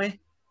anyway?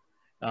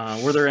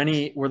 Were there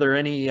any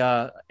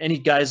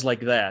guys like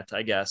that,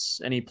 I guess?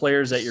 Any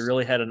players that you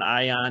really had an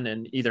eye on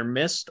and either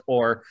missed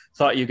or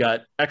thought you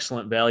got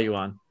excellent value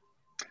on?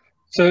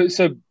 So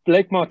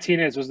Blake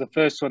Martinez was the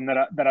first one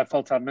that I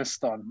felt I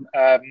missed on.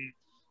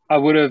 I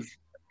would have,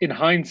 in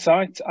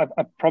hindsight,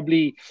 I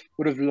probably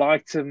would have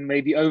liked him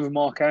maybe over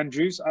Mark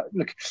Andrews.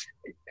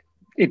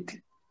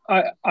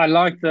 I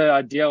like the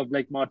idea of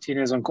Blake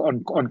Martinez on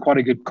quite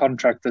a good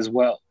contract as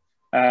well.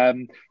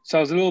 So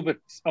I was a little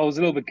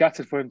bit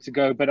gutted for him to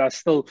go, but I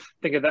still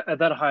think at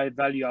that high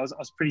value, I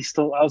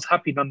was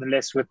happy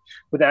nonetheless with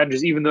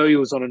Andrews, even though he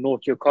was on a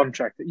 0-year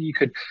contract.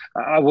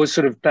 I was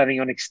sort of planning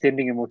on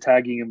extending him or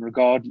tagging him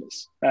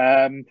regardless.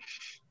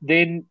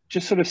 Then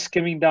just sort of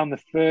skimming down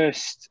the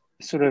first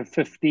sort of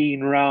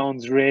 15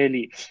 rounds,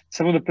 really,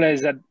 some of the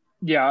players that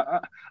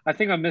I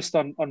think I missed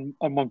on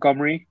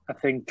Montgomery. I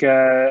think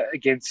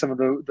against some of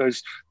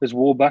those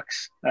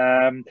Warbucks.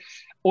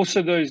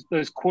 Also, those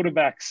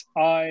quarterbacks.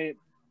 I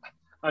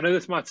know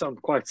this might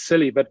sound quite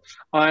silly, but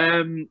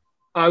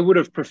I would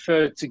have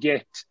preferred to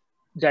get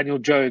Daniel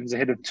Jones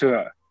ahead of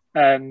Tua,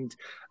 and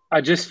I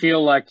just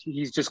feel like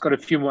he's just got a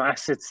few more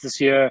assets this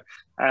year.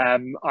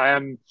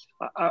 I'm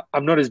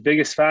not his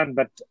biggest fan,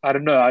 but I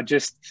don't know.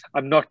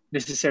 I'm not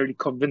necessarily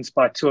convinced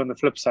by Tua on the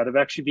flip side. I've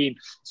actually been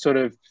sort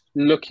of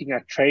looking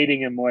at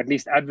trading him, or at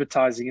least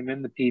advertising him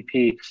in the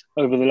PP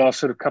over the last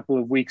sort of couple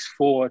of weeks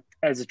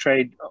as a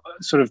trade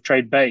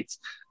bait.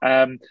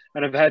 And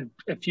I've had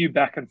a few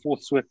back and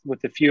forths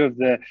with a few of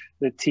the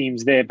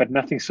teams there, but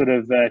nothing sort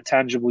of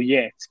tangible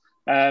yet.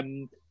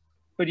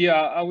 But yeah,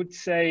 I would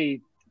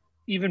say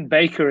even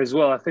Baker as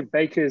well. I think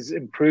Baker's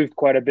improved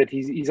quite a bit.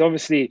 He's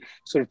obviously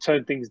sort of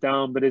toned things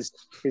down, but his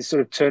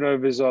sort of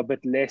turnovers are a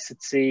bit less,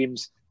 it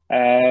seems.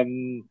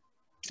 And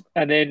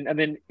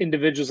then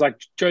individuals like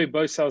Joey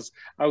Bosa.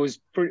 I was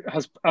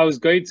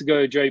going to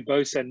go Joey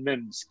Bosa and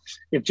Mims.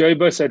 If Joey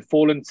Bosa had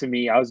fallen to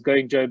me, I was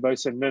going Joey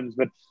Bosa and Mims.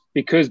 But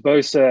because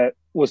Bosa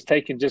was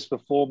taken just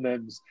before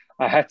Mims,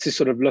 I had to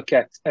sort of look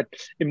at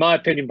in my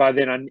opinion, by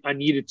then I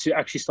needed to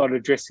actually start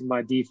addressing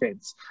my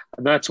defense,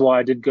 and that's why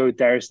I did go with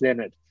Darius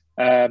Leonard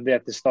there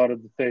at the start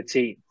of the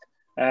 13th.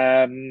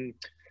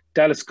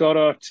 Dallas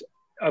Goedert,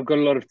 I've got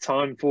a lot of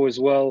time for as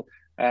well.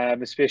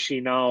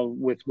 Especially now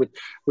with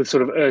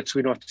sort of Ertz,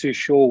 we're not too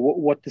sure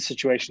what the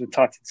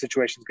Titan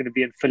situation is going to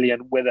be in Philly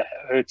and whether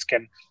Ertz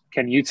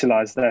can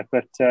utilize that.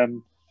 But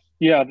there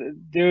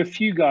are a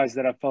few guys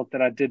that I felt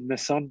that I did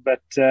miss on,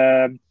 but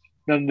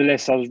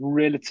nonetheless, I was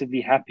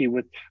relatively happy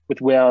with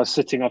where I was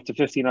sitting after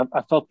 15.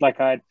 I felt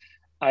like I'd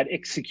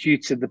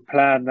executed the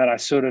plan that I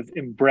sort of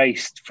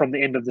embraced from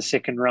the end of the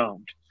second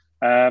round.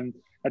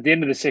 At the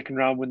end of the second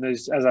round,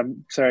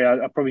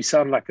 I probably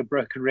sound like a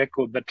broken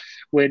record, but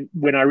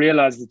when I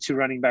realized the two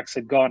running backs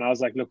had gone, I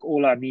was like, look,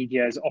 all I need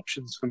here is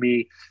options for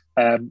me,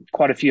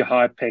 quite a few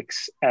high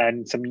picks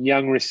and some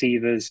young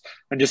receivers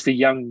and just a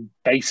young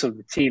base of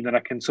the team that I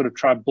can sort of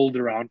try and build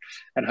around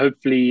and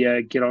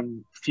hopefully get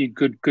on a few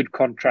good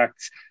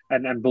contracts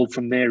and build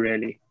from there,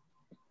 really.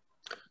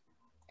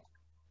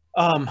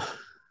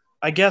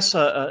 I guess,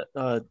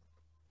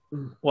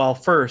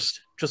 first,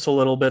 just a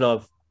little bit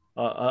of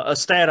a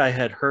stat I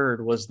had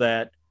heard was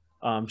that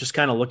just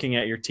kind of looking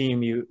at your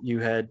team, you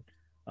had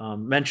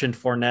mentioned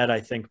Fournette, I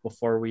think,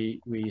 before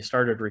we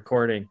started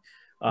recording.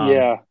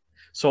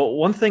 So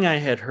one thing I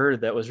had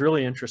heard that was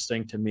really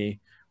interesting to me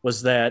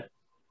was that,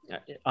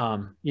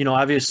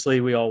 obviously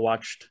we all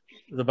watched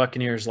the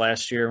Buccaneers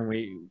last year,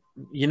 and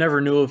you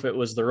never knew if it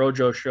was the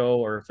Rojo show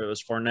or if it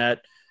was Fournette,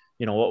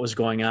 what was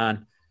going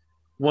on.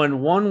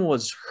 When one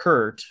was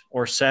hurt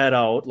or sat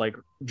out, like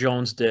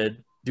Jones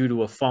did due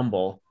to a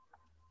fumble,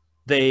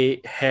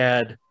 they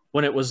had,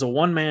 when it was a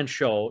one-man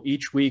show,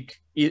 each week,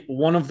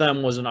 one of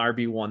them was an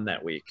RB1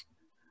 that week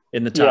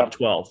in the top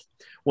 12.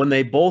 When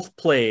they both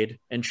played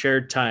and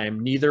shared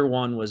time, neither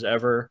one was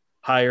ever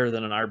higher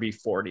than an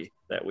RB40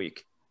 that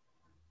week.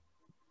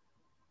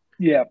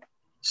 Yeah.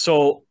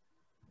 So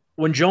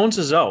when Jones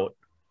is out,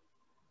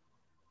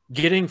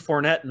 getting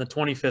Fournette in the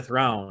 25th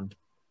round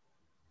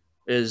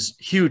is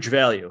huge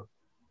value.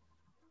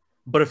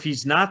 But if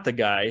he's not the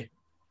guy,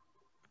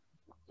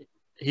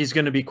 he's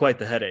going to be quite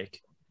the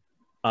headache.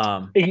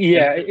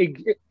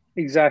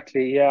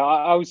 Exactly. Yeah,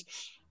 I was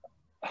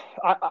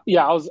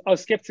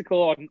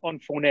skeptical on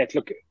Fournette.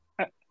 Look,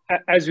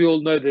 as we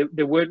all know,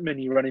 there weren't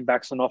many running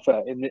backs on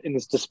offer in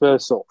this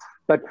dispersal,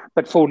 but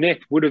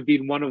Fournette would have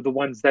been one of the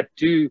ones that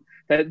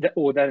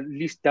at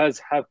least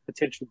does have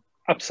potential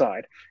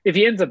upside. If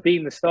he ends up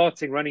being the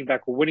starting running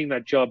back or winning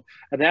that job,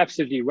 and they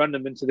absolutely run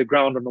him into the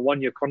ground on a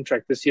 1-year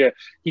contract this year,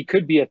 he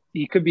could be a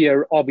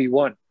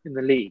RB1 in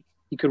the league.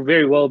 He could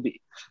very well be.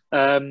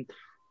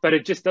 But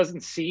it just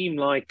doesn't seem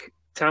like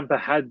Tampa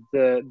had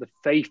the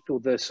faith or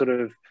the sort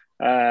of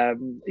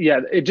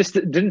it just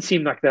didn't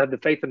seem like they had the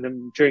faith in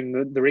him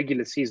during the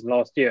regular season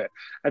last year.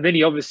 And then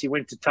he obviously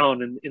went to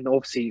town in the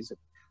off season,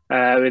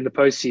 in the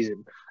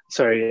postseason.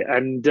 Sorry,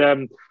 and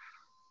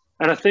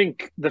I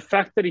think the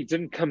fact that he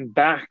didn't come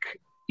back,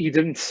 he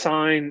didn't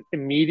sign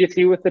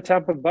immediately with the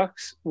Tampa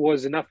Bucks,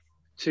 was enough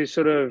to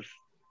sort of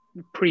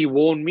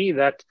pre-warn me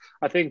that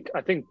I think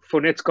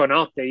Fournette's gone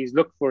out there. He's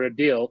looked for a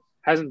deal,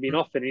 hasn't been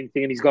offered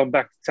anything, and he's gone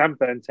back to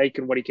Tampa and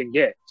taken what he can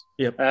get.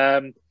 Yep.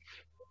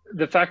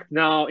 The fact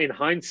now, in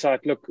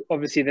hindsight, look,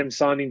 obviously them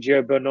signing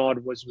Gio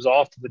Bernard was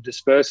after the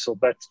dispersal,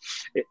 but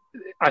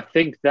I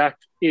think that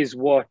is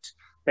what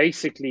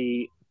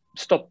basically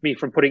stopped me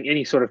from putting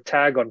any sort of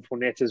tag on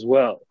Fournette as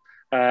well.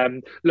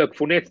 Look,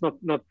 Fournette's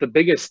not the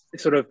biggest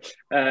sort of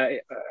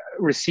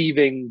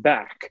receiving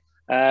back,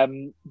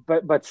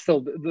 but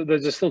still,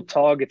 there's still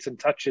targets and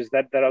touches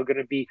that are going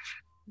to be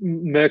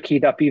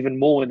murkied up even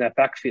more in that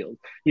backfield.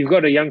 You've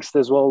got a youngster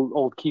as well,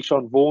 old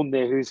Keyshawn Vaughn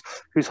there,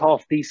 who's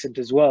half decent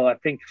as well. I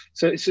think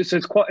so.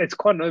 It's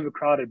quite an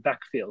overcrowded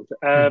backfield.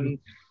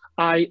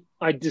 I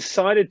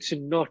decided to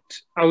not.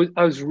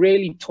 I was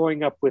really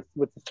toying up with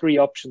the three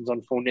options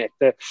on Fournette.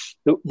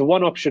 The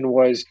one option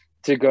was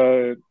to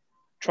go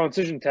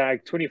transition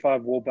tag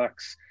 25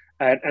 Warbucks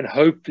and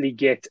hopefully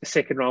get a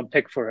second round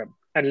pick for him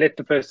and let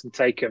the person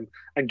take him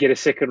and get a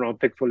second round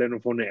pick for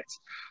Leonard Fournette.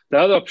 The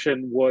other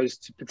option was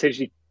to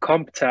potentially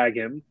comp tag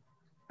him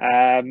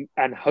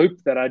and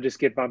hope that I just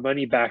get my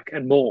money back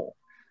and more.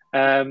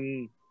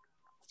 And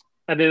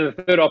then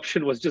the third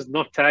option was just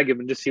not tag him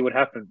and just see what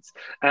happens.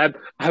 I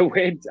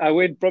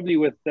went probably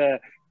with the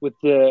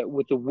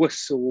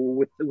wuss or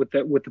with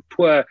the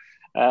poor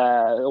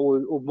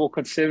or more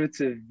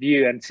conservative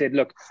view and said,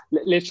 look,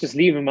 let's just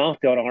leave him out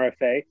there on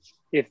RFA.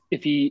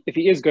 If he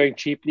is going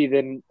cheaply,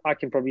 then I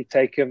can probably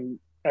take him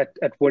at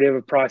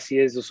whatever price he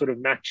is, or sort of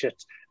match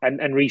it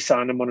and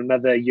re-sign him on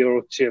another year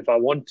or two if I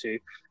want to,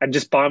 and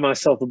just buy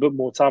myself a bit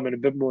more time and a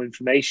bit more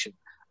information.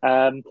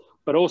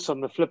 But also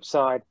on the flip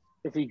side,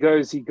 if he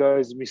goes, he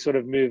goes, and we sort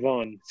of move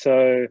on.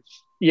 So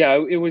yeah,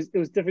 it was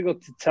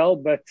difficult to tell,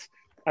 but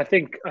I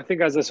think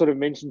as I sort of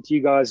mentioned to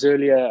you guys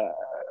earlier,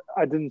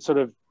 I didn't sort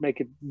of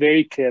make it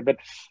very clear, but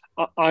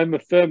I'm a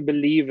firm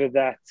believer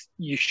that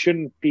you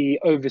shouldn't be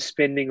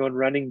overspending on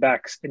running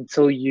backs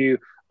until you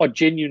are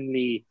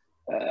genuinely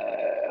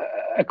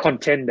a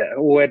contender,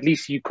 or at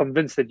least you're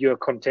convinced that you're a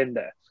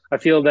contender. I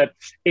feel that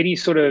any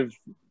sort of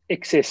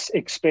excess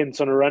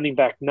expense on a running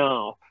back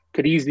now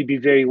could easily be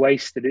very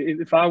wasted.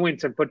 If I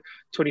went and put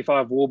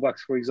 25 Warbucks,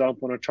 for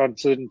example, on a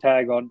transition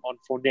tag on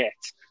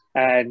Fournette,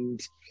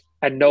 and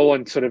no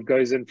one sort of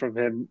goes in from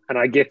him, and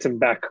I get him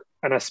back,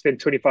 and I spend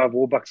 25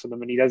 Warbucks on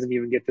him, and he doesn't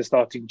even get the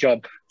starting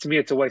job, to me,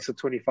 it's a waste of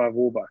 25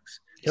 Warbucks.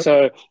 Yep.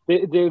 So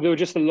there were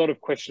just a lot of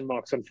question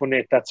marks on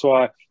Fournette. That's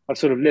why I've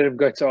sort of let him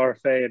go to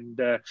RFA,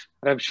 and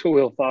I'm sure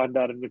we'll find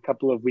out in a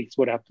couple of weeks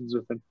what happens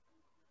with him.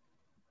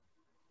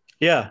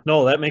 Yeah,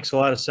 no, that makes a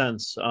lot of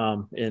sense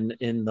in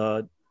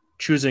the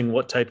choosing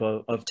what type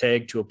of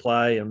tag to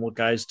apply and what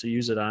guys to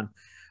use it on.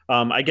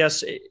 I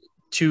guess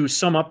to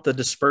sum up the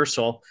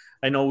dispersal,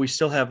 I know we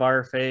still have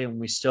RFA and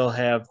we still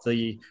have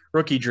the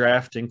rookie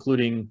draft,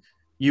 including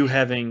you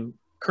having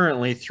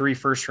currently 3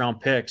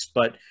 first-round picks.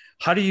 But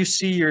how do you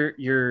see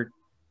your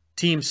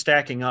team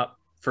stacking up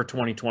for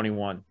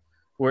 2021?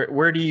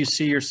 Where do you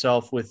see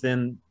yourself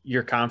within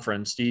your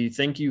conference? Do you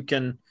think you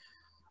can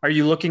 – are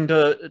you looking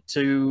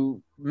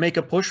to make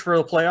a push for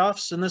the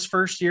playoffs in this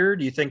first year?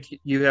 Do you think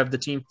you have the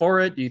team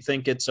for it? Do you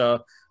think it's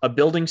a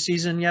building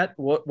season yet?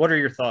 What are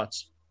your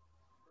thoughts?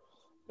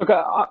 Look,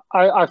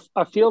 I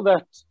feel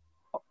that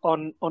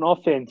on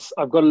offense,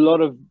 I've got a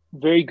lot of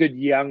very good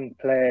young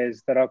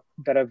players that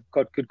have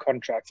got good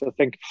contracts. I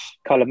think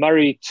Kyler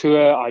Murray,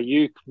 Tua,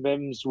 Ayuk,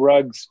 Mims,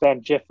 Ruggs,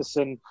 Van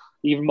Jefferson,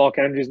 even Mark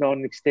Andrews now on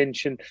an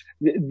extension.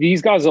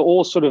 These guys are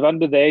all sort of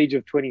under the age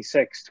of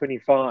 26,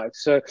 25.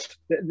 So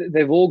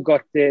they've all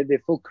got their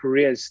full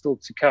careers still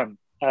to come.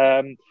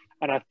 And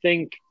I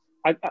think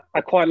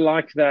I quite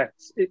like that.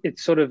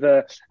 It's sort of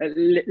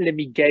let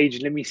me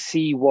gauge, let me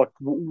see where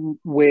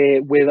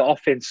the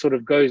offense sort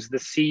of goes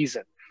this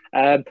season.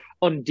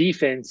 On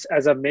defense,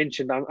 as I've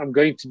mentioned, I'm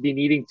going to be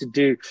needing to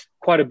do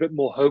quite a bit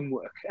more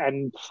homework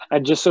and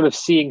just sort of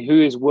seeing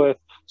who is worth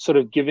sort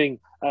of giving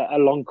a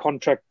long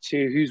contract to,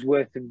 who's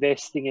worth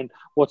investing in,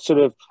 what sort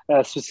of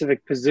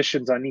specific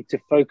positions I need to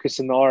focus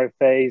in the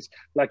RFAs,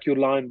 like your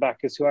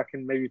linebackers, who I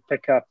can maybe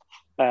pick up,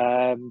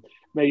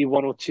 maybe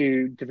 1 or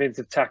 2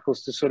 defensive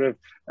tackles to sort of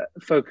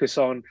focus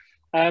on.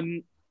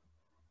 I'm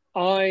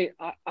a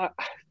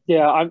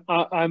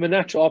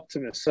natural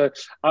optimist, so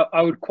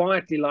I would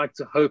quietly like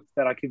to hope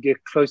that I could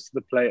get close to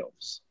the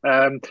playoffs.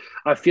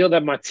 I feel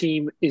that my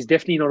team is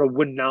definitely not a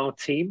win now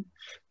team,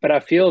 but I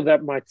feel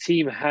that my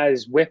team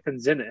has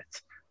weapons in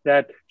it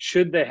that,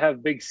 should they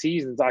have big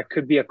seasons, I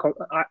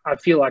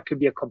feel I could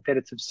be a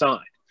competitive side.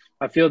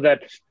 I feel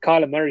that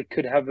Kyler Murray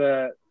could have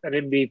an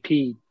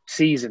MVP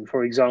season,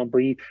 for example.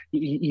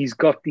 He's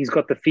got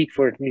the feet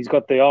for it, and he's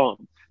got the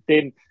arm.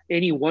 Then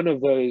any one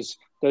of those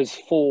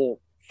 4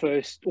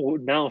 first or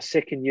now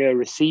second year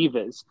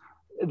receivers,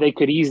 they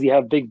could easily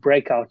have big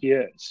breakout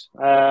years.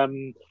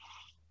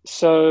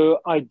 So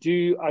I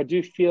do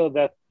feel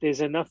that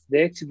there's enough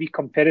there to be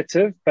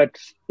competitive. But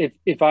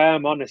if I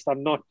am honest,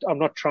 I'm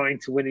not trying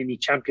to win any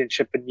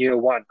championship in year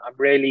one. I'm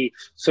really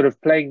sort of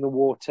playing the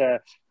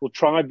water. We'll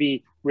try and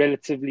be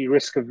relatively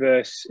risk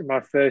averse in my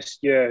first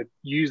year,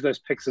 use those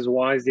picks as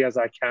wisely as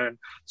I can,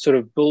 sort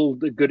of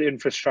build a good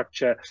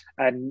infrastructure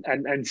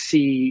and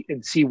see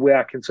where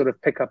I can sort of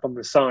pick up on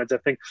the sides. I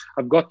think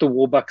I've got the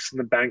Warbucks in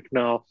the bank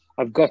now.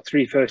 I've got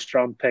 3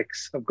 first-round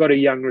picks. I've got a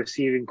young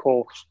receiving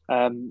core.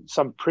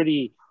 So I'm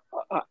pretty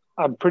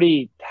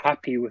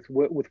happy with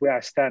where I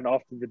stand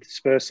after the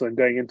dispersal and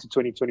going into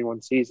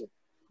 2021 season.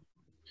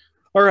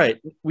 All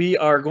right, we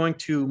are going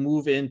to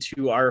move into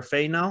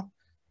RFA now.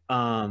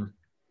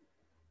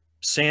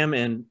 Sam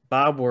and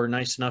Bob were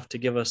nice enough to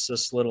give us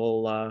this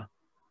little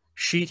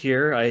sheet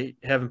here. I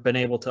haven't been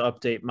able to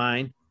update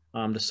mine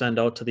to send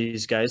out to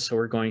these guys, so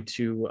we're going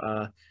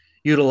to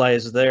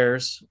utilize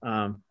theirs.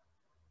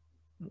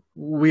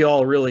 We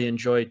all really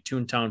enjoyed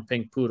Toontown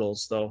Pink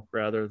Poodles, though,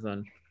 rather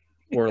than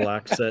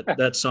Warlocks.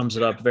 That sums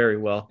it up very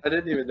well. I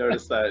didn't even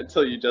notice that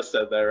until you just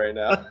said that right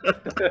now.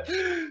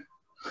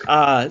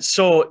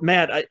 So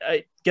Matt,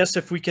 I guess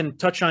if we can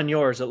touch on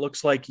yours, it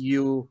looks like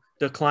you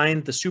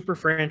declined the super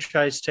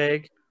franchise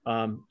tag.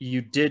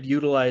 You did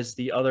utilize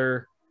the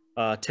other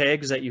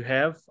tags that you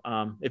have.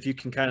 If you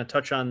can kind of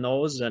touch on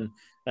those and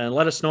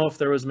let us know if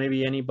there was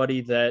maybe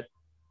anybody that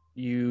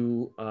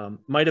you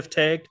might have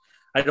tagged.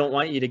 I don't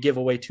want you to give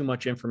away too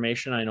much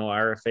information. I know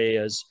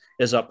RFA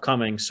is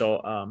upcoming,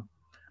 so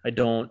I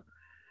don't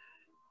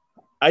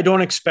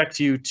expect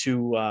you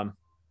to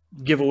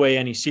give away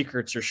any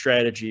secrets or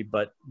strategy,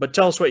 but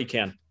tell us what you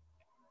can.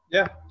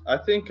 Yeah, I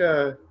think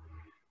we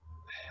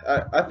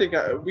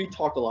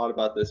talked a lot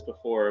about this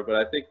before, but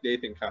I think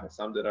Nathan kind of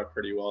summed it up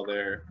pretty well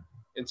there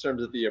in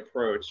terms of the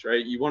approach,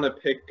 right? You want to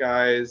pick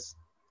guys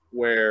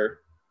where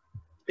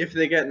if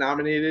they get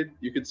nominated,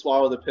 you could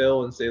swallow the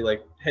pill and say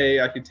like, hey,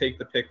 I could take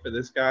the pick for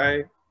this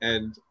guy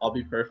and I'll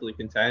be perfectly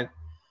content.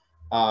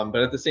 But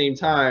at the same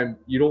time,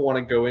 you don't want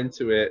to go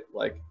into it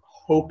like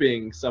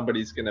hoping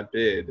somebody's going to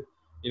bid.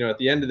 At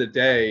the end of the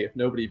day, if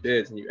nobody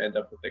bids and you end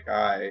up with the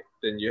guy,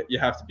 then you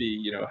have to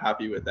be,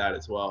 happy with that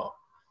as well.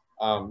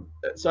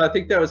 So I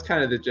think that was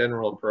kind of the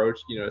general approach,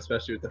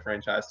 especially with the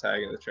franchise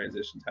tag and the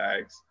transition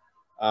tags.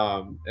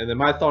 And then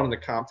my thought on the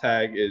comp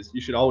tag is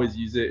you should always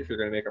use it if you're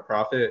going to make a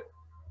profit.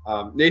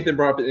 Nathan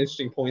brought up an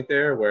interesting point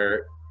there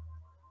where,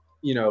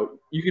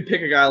 you could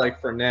pick a guy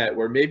like Fournette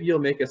where maybe you'll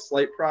make a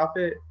slight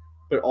profit,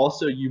 but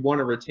also you want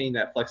to retain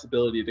that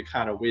flexibility to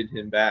kind of win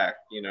him back,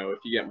 if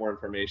you get more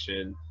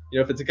information.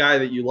 If it's a guy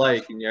that you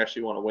like and you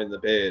actually want to win the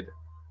bid,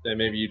 then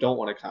maybe you don't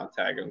want to comp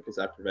tag him because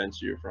that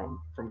prevents you from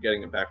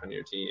getting him back on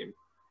your team.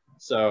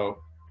 So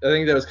I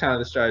think that was kind of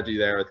the strategy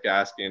there with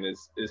Gaskin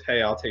is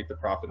hey, I'll take the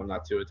profit. I'm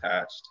not too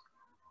attached.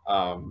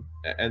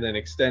 And then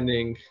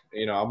extending,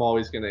 I'm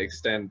always going to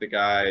extend the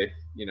guy,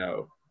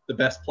 the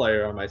best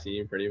player on my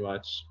team pretty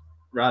much,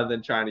 rather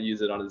than trying to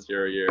use it on a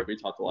 0 year. We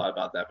talked a lot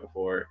about that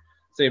before.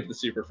 Same for the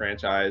super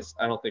franchise.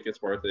 I don't think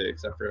it's worth it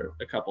except for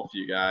a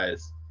few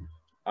guys.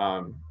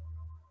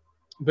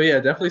 But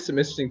yeah, definitely some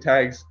interesting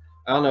tags.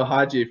 I don't know,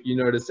 Haji, if you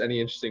noticed any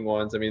interesting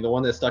ones. I mean, the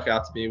one that stuck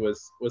out to me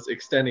was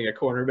extending a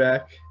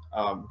cornerback.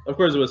 Of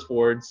course, it was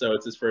Ford, so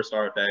it's his first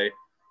RFA.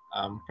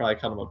 Probably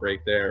cut him a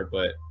break there,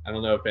 but I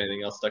don't know if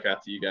anything else stuck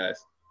out to you guys.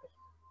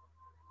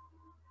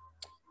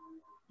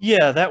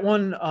 Yeah, that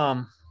one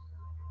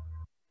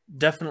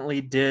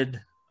definitely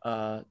did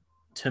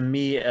to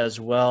me as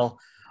well.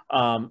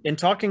 In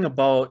talking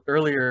about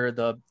earlier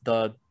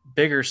the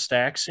bigger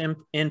stacks in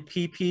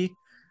PP,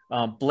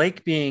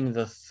 Blake being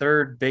the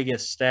third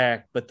biggest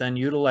stack, but then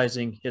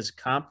utilizing his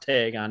comp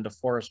tag on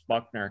DeForest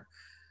Buckner,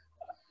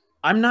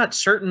 I'm not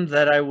certain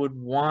that I would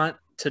want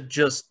to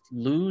just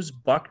lose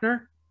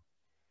Buckner,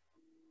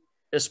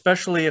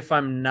 especially if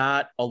I'm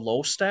not a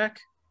low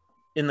stack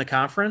in the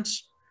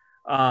conference.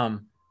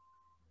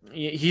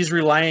 He's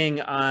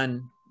relying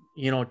on,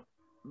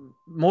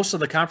 most of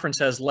the conference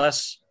has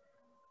less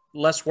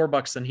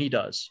Warbucks than he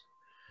does.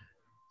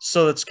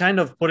 So it's kind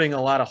of putting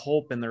a lot of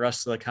hope in the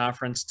rest of the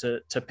conference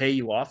to pay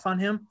you off on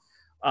him.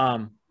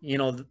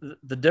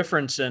 The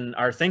difference in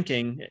our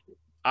thinking,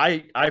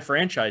 I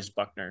franchised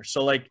Buckner.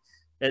 So like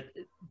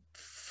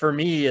for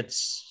me,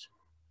 it's,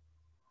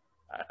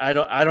 I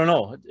don't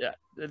know,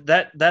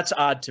 that's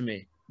odd to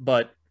me,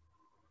 but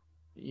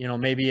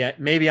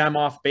maybe I'm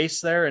off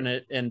base there,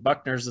 and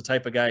Buckner's the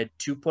type of guy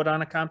to put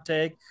on a comp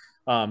tag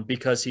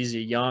because he's a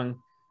young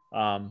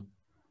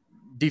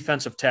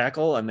defensive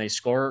tackle and they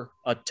score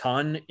a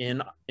ton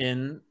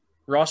in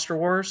roster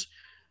wars,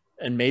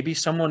 and maybe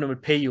someone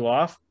would pay you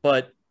off,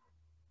 but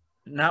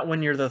not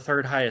when you're the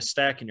third highest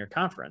stack in your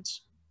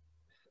conference.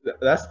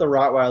 That's the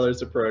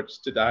Rottweilers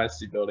approach to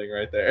dynasty building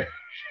right there.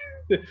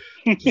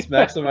 Just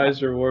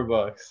maximize your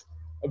Warbucks.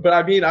 But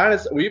I mean,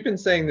 honestly, we've been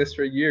saying this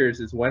for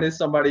years, is when is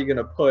somebody going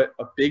to put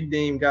a big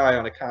name guy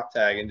on a comp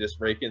tag and just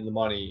rake in the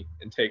money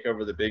and take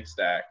over the big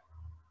stack?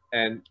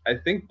 And I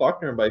think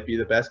Buckner might be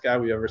the best guy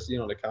we've ever seen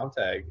on a comp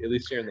tag, at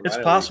least here in the minor leagues.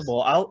 It's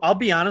possible. I'll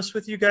be honest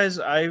with you guys.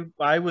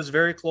 I was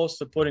very close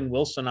to putting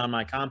Wilson on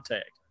my comp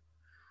tag.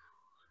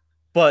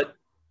 But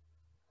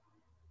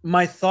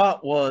my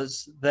thought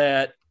was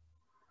that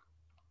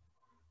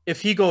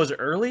if he goes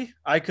early,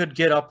 I could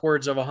get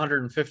upwards of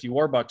 150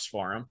 Warbucks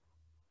for him.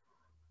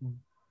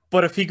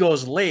 But if he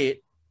goes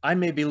late, I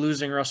may be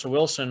losing Russell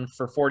Wilson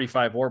for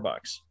 45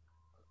 Warbucks.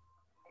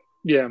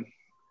 Yeah.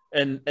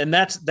 And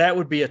that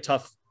would be a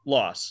tough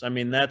loss. I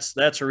mean, that's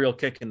a real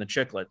kick in the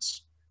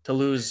chicklets to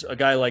lose a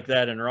guy like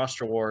that in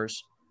roster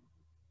wars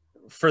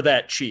for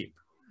that cheap.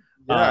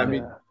 Yeah, I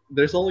mean,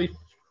 there's only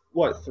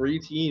 3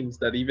 teams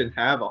that even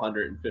have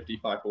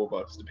 155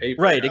 Warbucks to pay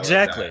for. Right,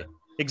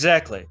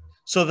 exactly.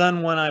 So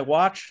then when I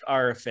watched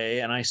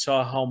RFA and I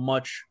saw how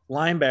much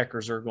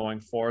linebackers are going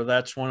for,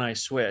 that's when I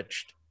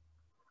switched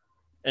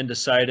and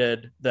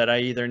decided that I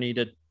either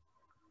needed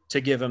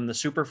to give him the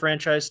super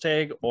franchise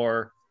tag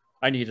or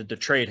I needed to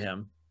trade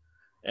him.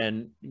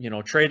 And,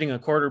 trading a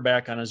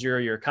quarterback on a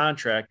 0-year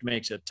contract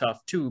makes it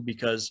tough too,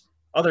 because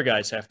other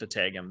guys have to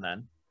tag him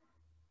then.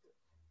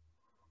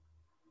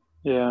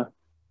 Yeah.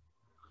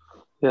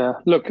 Yeah.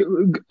 Look,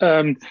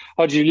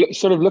 Archie,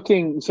 sort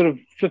of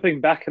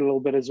flipping back a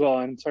little bit as well,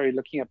 and sorry,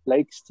 looking at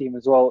Blake's team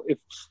as well. If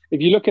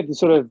you look at the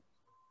sort of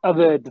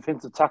other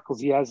defensive tackles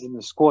he has in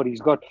the squad,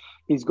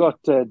 he's got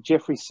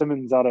Jeffrey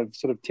Simmons out of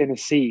sort of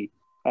Tennessee,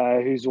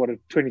 who's what, a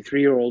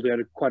 23-year-old who had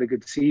quite a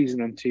good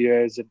season in 2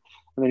 years, and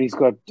then he's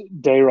got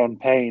Dayron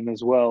Payne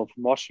as well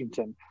from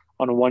Washington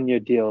on a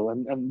 1-year deal,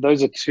 and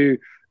those are two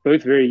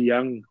both very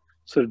young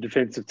sort of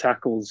defensive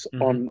tackles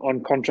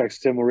on contracts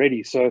to him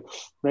already. So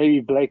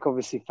maybe Blake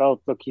obviously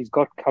felt, look, he's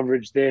got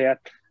coverage there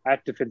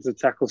at defensive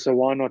tackle, so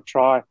why not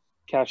try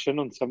cash in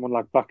on someone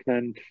like Buckner?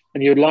 And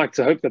you'd like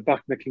to hope that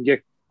Buckner can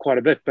get quite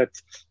a bit, but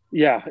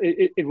yeah,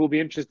 it will be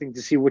interesting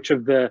to see which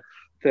of the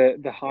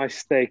high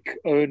stake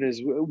owners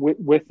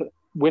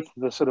with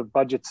the sort of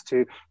budgets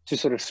to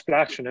sort of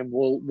splash on him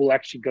will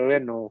actually go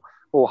in, or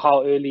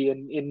how early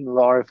in the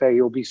RFA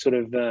he'll be sort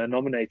of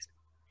nominated.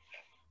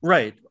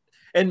 Right.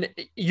 And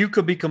you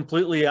could be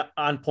completely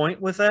on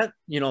point with that,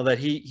 that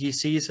he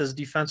sees his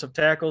defensive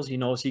tackles. He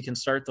knows he can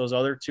start those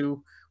other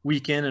two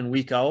week in and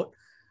week out.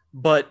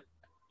 But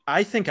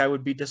I think I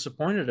would be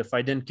disappointed if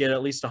I didn't get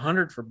at least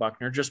 100 for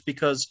Buckner, just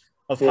because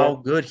of how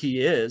good he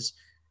is.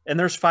 And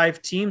there's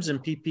 5 teams in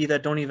PP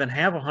that don't even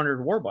have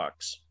 100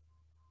 Warbucks.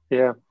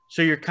 Yeah.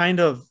 So you're kind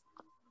of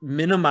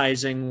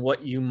minimizing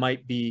what you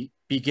might be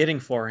getting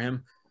for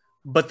him.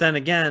 But then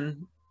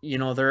again,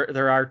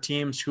 there are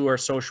teams who are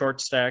so short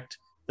stacked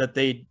that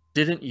they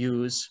didn't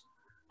use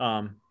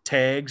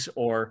tags,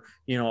 or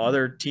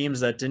other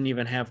teams that didn't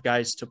even have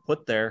guys to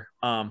put there,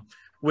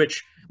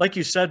 which, like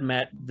you said,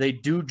 Matt, they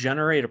do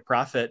generate a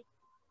profit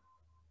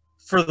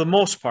for the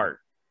most part.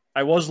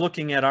 I was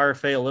looking at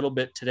RFA a little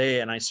bit today,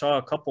 and I saw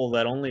a couple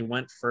that only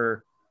went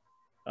for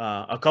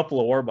a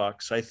couple of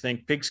Warbucks. I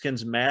think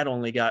Pigskin's Matt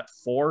only got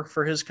 4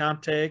 for his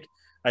comp tag.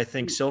 I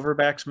think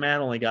Silverback's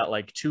Matt only got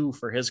like 2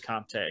 for his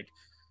comp tag.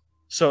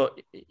 So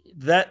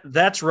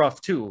that's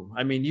rough too.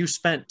 I mean, you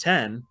spent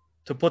 10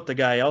 to put the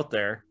guy out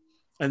there,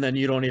 and then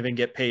you don't even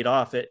get paid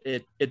off.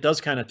 It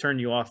does kind of turn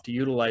you off to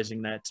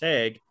utilizing that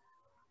tag,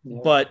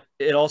 but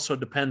it also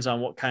depends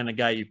on what kind of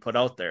guy you put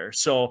out there.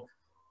 So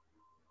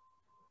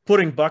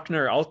putting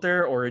Buckner out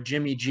there or a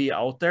Jimmy G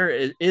out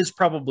there is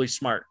probably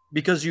smart,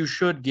 because you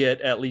should get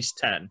at least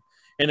 10.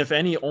 And if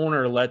any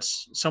owner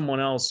lets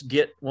someone else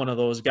get one of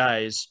those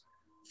guys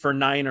for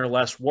 9 or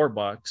less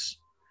Warbucks,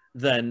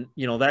 then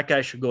that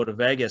guy should go to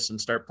Vegas and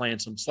start playing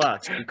some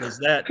slots, because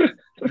that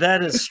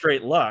is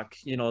straight luck.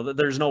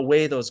 There's no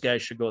way those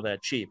guys should go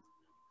that cheap.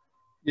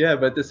 Yeah,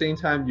 but at the same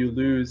time, you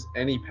lose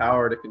any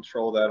power to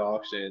control that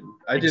auction.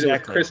 I did it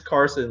with Chris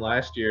Carson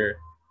last year,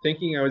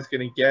 thinking I was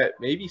going to get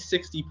maybe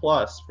 60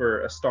 plus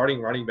for a starting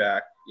running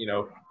back,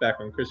 back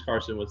when Chris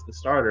Carson was the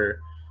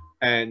starter.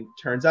 And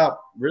turns out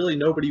really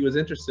nobody was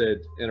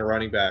interested in a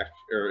running back,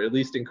 or at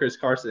least in Chris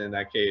Carson in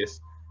that case.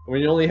 When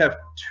you only have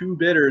 2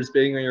 bidders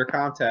bidding on your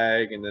comp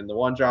tag, and then the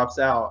one drops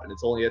out and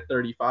it's only at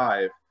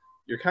 35,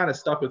 you're kind of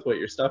stuck with what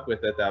you're stuck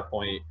with at that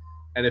point.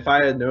 And if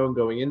I had known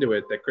going into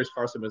it that Chris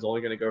Carson was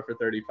only going to go for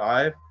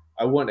 35,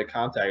 I wouldn't have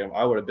comp tagged him.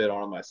 I would have bid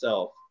on him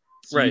myself.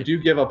 So You do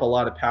give up a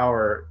lot of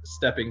power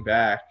stepping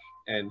back.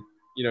 And,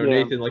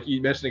 Nathan, like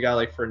you mentioned a guy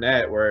like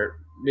Fournette, where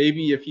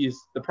maybe if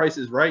the price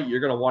is right,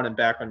 you're going to want him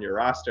back on your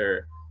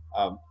roster.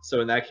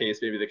 So in that case,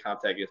 maybe the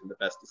comp tag isn't the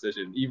best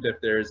decision, even if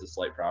there is a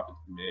slight profit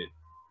to be made.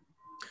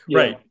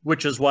 Right,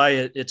 which is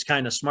why it's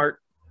kind of smart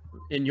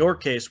in your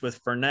case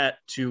with Fournette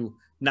to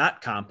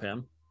not comp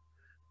him,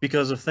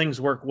 because if things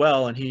work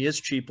well and he is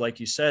cheap, like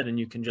you said, and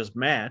you can just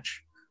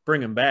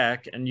bring him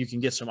back, and you can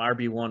get some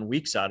RB1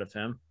 weeks out of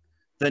him,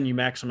 then you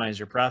maximize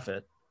your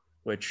profit,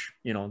 which,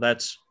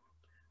 that's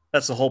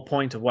the whole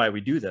point of why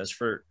we do this,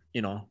 for,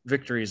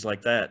 victories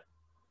like that.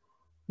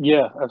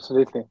 Yeah,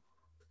 absolutely.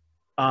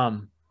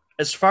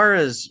 As far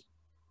as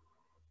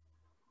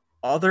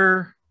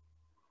other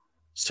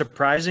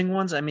surprising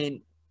ones, I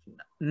mean,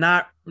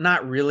 not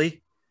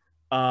really.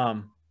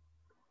 I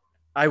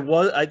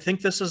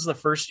think this is the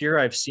first year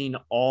I've seen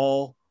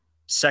all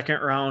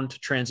second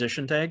round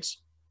transition tags.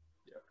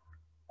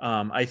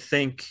 I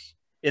think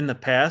in the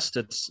past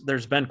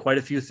there's been quite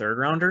a few third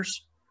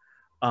rounders.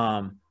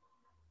 I'm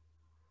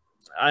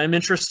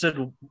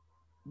interested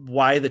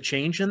why the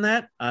change in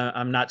that.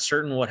 I'm not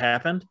certain what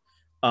happened,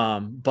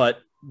 but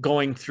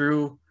going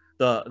through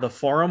the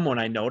forum when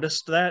I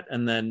noticed that,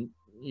 and then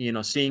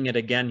seeing it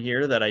again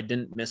here that I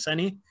didn't miss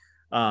any,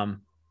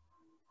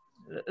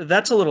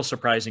 that's a little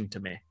surprising to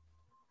me.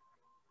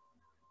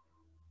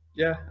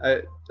 Yeah,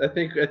 I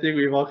think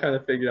we've all kind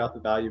of figured out the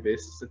value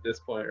basis at this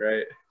point,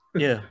 right?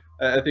 Yeah.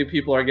 I think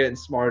people are getting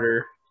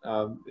smarter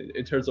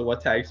in terms of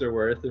what tags are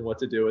worth and what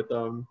to do with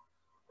them.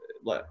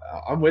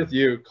 I'm with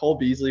you. Cole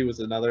Beasley was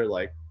another,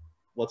 like,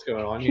 what's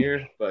going on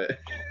here? But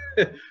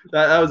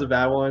that was a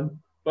bad one.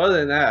 But other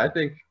than that, I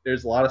think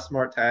there's a lot of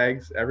smart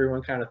tags.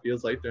 Everyone kind of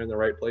feels like they're in the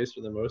right place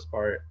for the most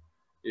part.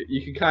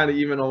 You can kind of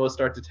even almost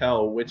start to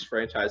tell which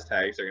franchise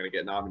tags are going to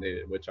get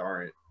nominated and which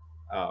aren't.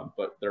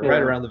 But they're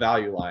right around the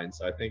value line,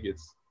 so I think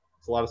it's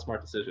a lot of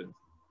smart decisions.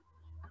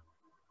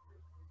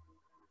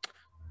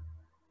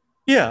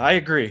 Yeah, I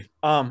agree.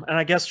 And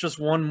I guess just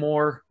one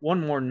more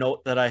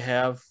note that I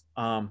have.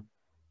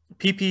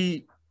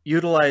 PP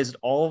utilized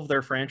all of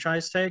their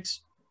franchise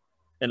tags,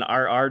 and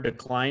RR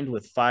declined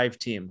with 5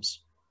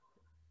 teams.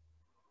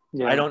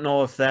 Yeah. I don't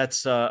know if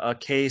that's a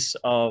case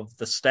of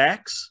the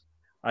stacks.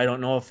 I don't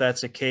know if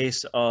that's a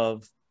case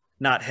of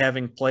not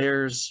having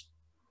players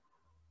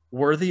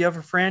worthy of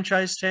a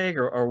franchise tag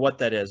or what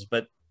that is,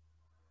 but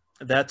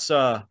that's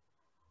an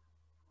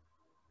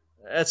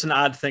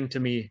odd thing to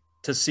me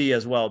to see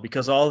as well,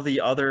 because all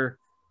the other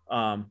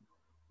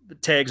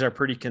tags are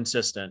pretty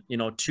consistent. You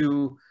know,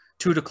 two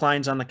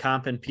declines on the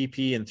comp and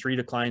PP and 3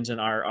 declines in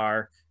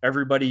RR.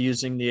 Everybody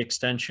using the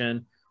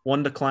extension.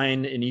 1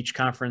 decline in each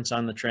conference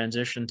on the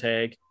transition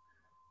tag.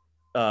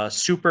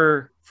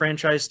 Super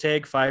franchise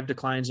tag, 5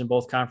 declines in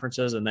both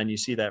conferences, and then you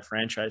see that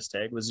franchise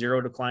tag with 0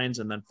 declines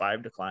and then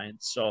 5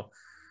 declines. So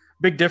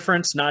big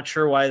difference. Not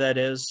sure why that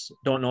is.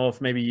 Don't know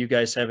if maybe you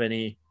guys have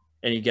any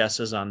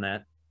guesses on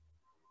that.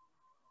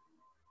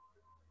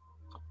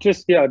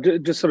 Just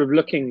sort of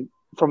looking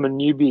from a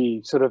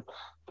newbie sort of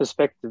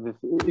perspective,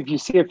 if you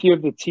see a few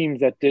of the teams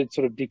that did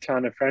sort of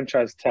decline a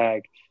franchise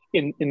tag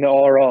in the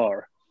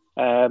RR,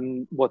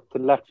 what the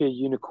Latvia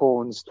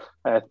Unicorns,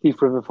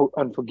 Thief River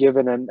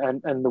Unforgiven,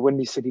 and the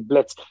Windy City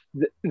Blitz,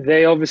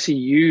 they obviously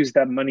use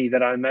that money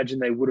that I imagine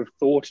they would have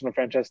thought on a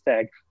franchise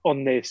tag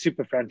on their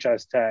super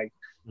franchise tag,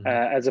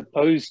 as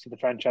opposed to the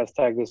franchise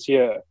tag this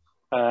year.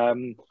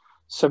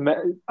 So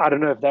I don't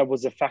know if that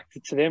was a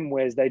factor to them,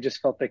 whereas they just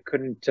felt they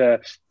couldn't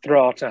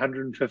throw out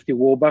 150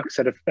 Warbucks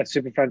at a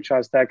super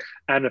franchise tag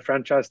and a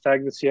franchise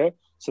tag this year.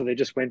 So they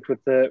just went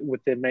with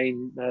their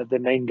main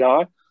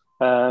guy.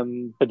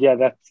 But yeah,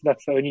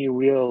 that's the only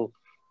real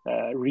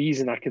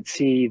reason I could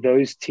see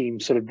those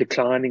teams sort of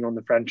declining on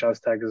the franchise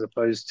tag as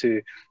opposed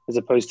to in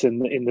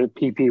the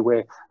PP,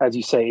 where, as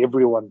you say,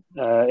 everyone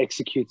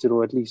executed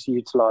or at least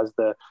utilized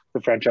the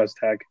franchise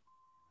tag.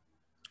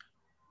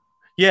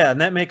 Yeah,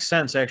 and that makes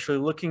sense, actually.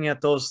 Looking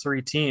at those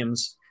 3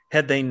 teams,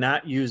 had they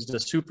not used a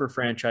super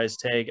franchise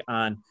tag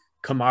on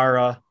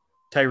Kamara,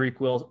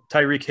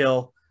 Tyreek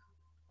Hill,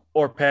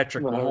 or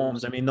Patrick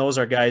Mahomes, I mean, those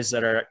are guys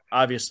that are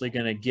obviously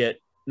going to get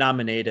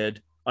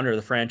nominated under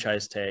the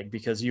franchise tag,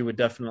 because you would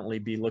definitely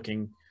be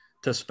looking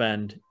to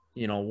spend,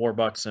 you know,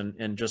 Warbucks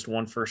and just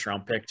 1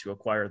 first-round pick to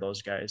acquire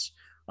those guys.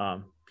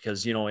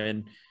 Because, you know,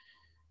 in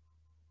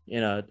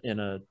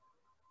a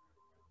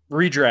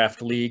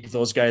redraft league,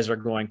 those guys are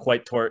going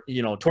quite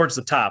towards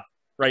the top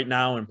right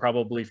now, and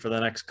probably for the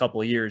next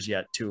couple of years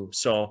yet too.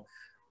 So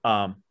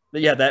but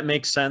yeah, that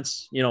makes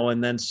sense, you know.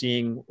 And then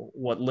seeing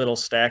what little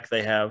stack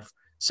they have,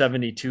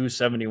 72,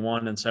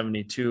 71 and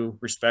 72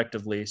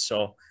 respectively.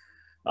 So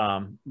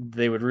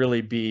they would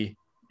really be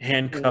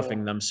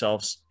handcuffing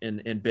themselves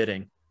in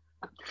bidding.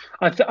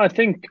 I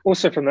think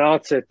also from the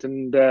outset,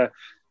 and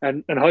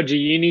Haji,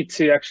 you need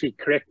to actually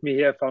correct me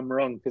here if I'm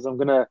wrong, because I'm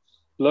going to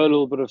blow a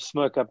little bit of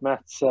smoke up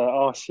Matt's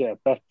arse here.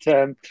 But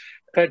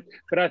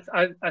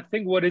I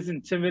think what is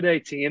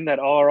intimidating in that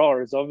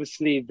RR is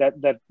obviously that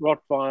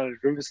Rottweiler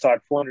Riverside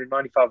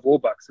 495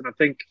 Warbucks, and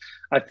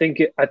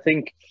I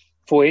think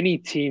for any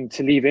team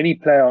to leave any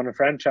player on a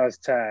franchise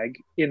tag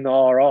in the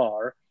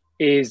RR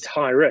is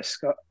high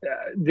risk.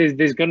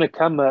 There's going to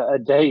come a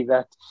day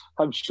that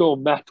I'm sure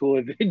Matt will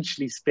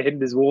eventually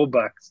spend his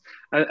Warbucks,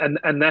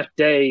 and that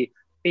day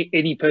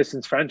any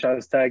person's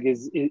franchise tag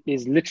is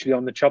literally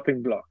on the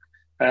chopping block.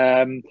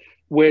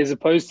 Whereas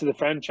opposed to the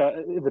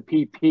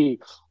PP,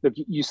 look,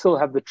 you still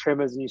have the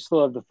Tremors and you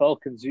still have the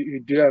Falcons who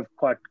do have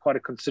quite a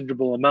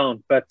considerable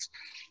amount, but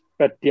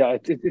yeah,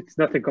 it's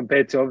nothing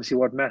compared to obviously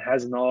what Matt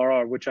has in the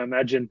RR, which I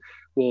imagine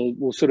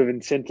will sort of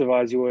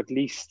incentivize you, or at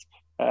least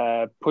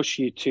push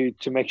you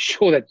to make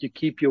sure that you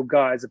keep your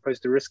guy as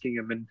opposed to risking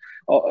him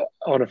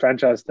on a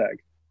franchise tag.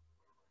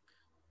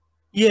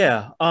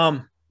 Yeah,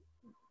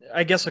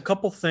 I guess a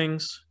couple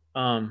things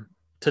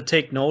to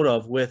take note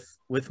of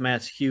with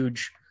Matt's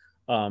huge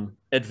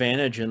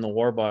advantage in the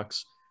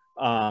Warbucks.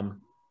 I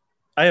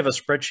have a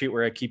spreadsheet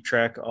where I keep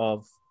track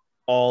of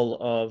all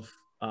of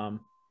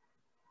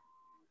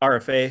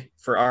RFA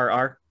for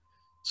RR,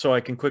 so I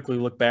can quickly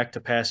look back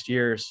to past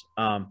years.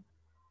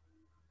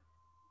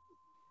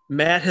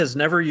 Matt has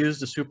never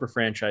used a super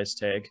franchise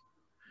tag.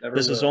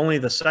 This is only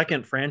the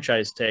 2nd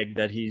franchise tag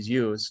that he's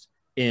used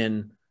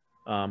in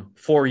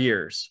 4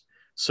 years.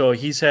 So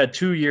he's had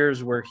 2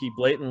 years where he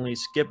blatantly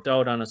skipped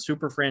out on a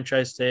super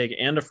franchise tag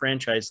and a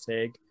franchise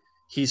tag.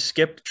 He's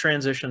skipped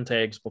transition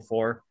tags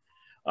before.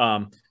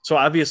 So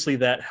obviously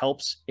that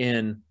helps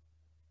in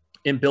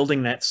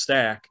building that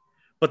stack.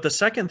 But the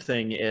second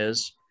thing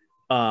is,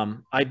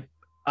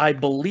 I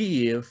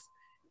believe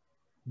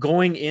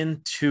going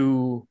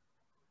into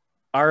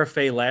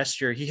RFA last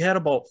year, he had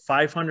about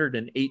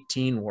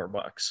 518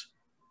 Warbucks,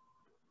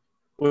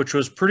 which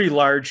was pretty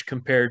large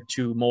compared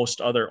to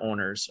most other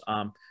owners.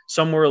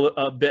 Some were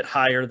a bit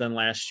higher than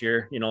last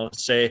year, you know,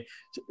 say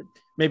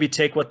maybe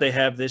take what they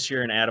have this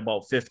year and add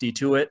about 50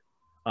 to it.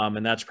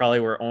 And that's probably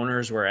where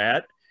owners were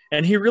at.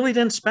 And he really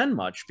didn't spend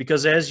much,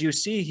 because as you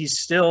see, he's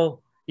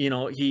still, you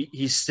know,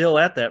 he's still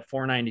at that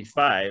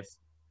 495.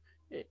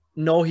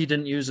 no, he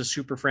didn't use a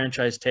super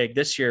franchise tag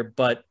this year,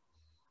 but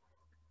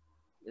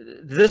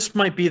this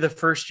might be the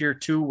first year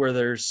too where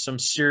there's some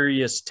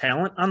serious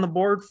talent on the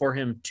board for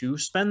him to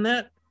spend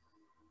that.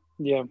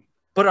 Yeah.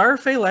 But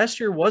RFA last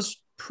year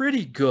was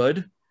pretty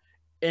good,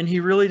 and he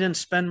really didn't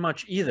spend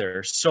much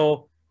either.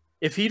 So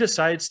if he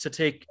decides to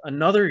take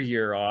another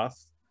year off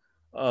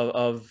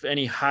of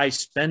any high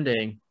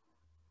spending,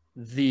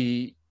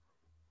 the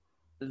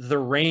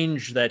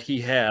range that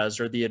he has,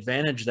 or the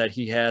advantage that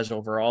he has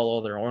over all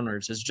other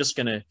owners, is just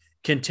going to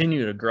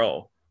continue to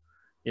grow,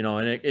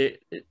 and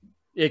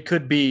it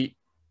could be,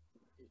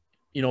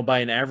 by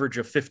an average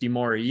of 50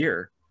 more a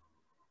year.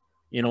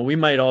 We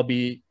might all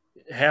be,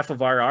 half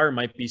of our R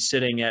might be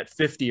sitting at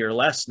 50 or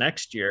less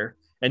next year,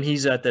 and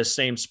he's at the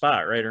same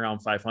spot right around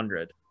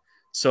 500.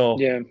 So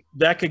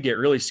that could get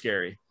really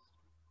scary.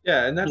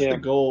 Yeah, and that's the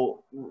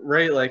goal,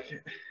 right?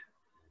 Like,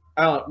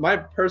 my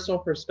personal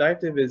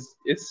perspective is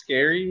it's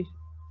scary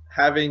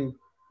having,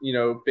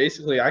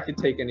 basically I could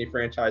take any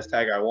franchise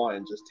tag I want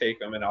and just take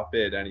them and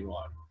outbid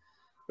anyone.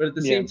 But at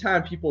the same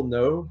time, people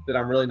know that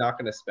I'm really not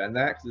going to spend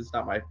that because it's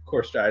not my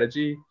core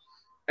strategy.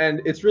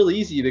 And it's really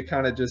easy to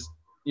kind of just,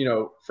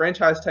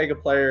 franchise tag a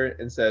player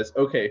and says,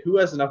 okay, who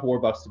has enough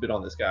Warbucks to bid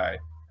on this guy?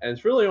 And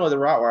it's really only the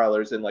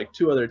Rottweilers and like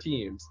 2 other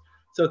teams.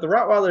 So if the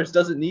Rottweilers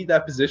doesn't need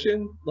that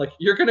position, like,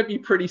 you're going to be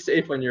pretty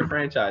safe on your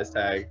franchise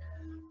tag.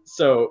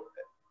 So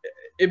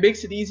it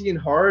makes it easy and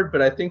hard,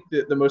 but I think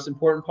that the most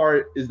important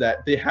part is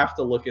that they have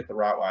to look at the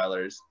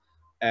Rottweilers.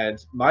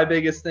 And my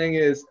biggest thing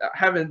is, I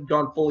haven't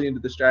gone fully into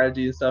the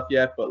strategy and stuff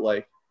yet, but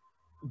like,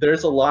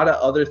 there's a lot of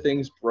other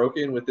things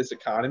broken with this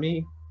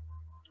economy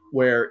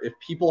where if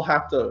people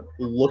have to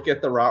look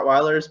at the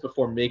Rottweilers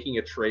before making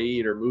a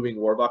trade or moving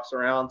Warbucks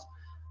around,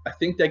 I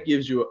think that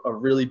gives you a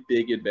really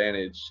big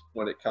advantage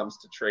when it comes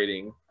to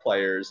trading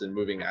players and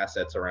moving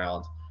assets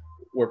around,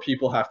 where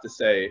people have to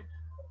say,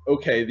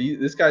 okay,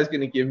 this guy's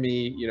going to give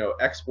me,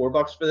 X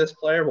Warbucks for this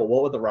player. Well,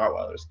 what would the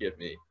Rottweilers give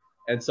me?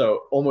 And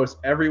so almost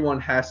everyone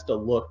has to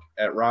look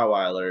at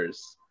Rottweilers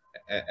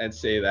and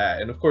say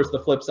that. And of course,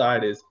 the flip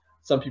side is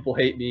some people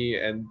hate me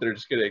and they're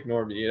just going to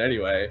ignore me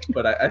anyway.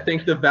 But I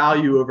think the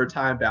value over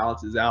time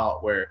balances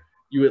out, where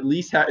you at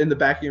least have in the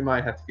back of your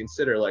mind have to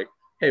consider, like,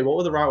 hey, what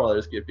would the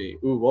Rottweilers give me?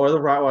 Ooh, what are the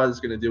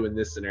Rottweilers going to do in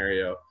this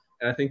scenario?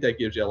 And I think that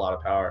gives you a lot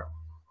of power.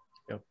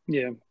 Yep.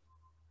 Yeah.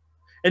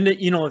 And,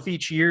 if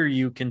each year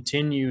you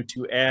continue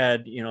to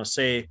add,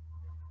 say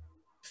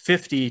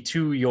 50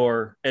 to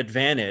your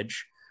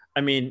advantage,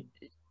 I mean,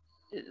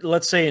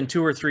 let's say in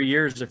 2 or 3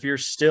 years, if you're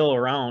still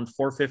around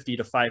 450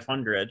 to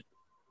 500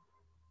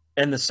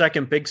 and the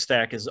second big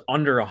stack is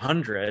under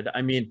 100,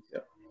 I mean,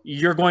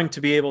 you're going to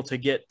be able to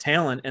get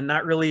talent and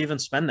not really even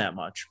spend that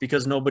much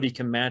because nobody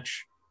can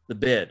match the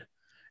bid.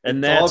 And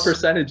it's that's all a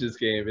percentages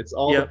game. It's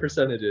all the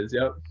percentages.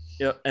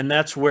 Yep. And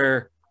that's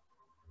where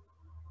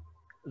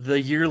the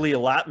yearly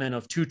allotment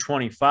of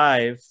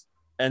 225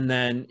 and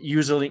then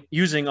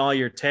using all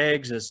your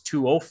tags as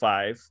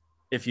 205,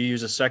 if you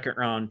use a second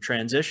round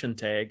transition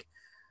tag,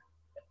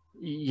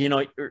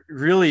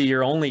 really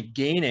you're only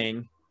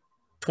gaining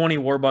 20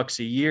 Warbucks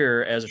a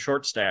year as a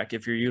short stack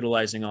if you're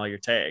utilizing all your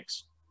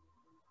tags.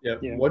 Yeah.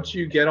 Once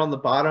you get on the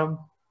bottom,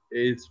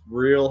 it's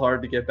real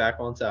hard to get back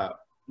on top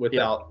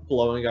without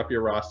blowing up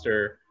your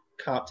roster,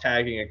 comp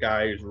tagging a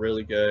guy who's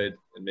really good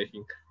and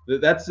making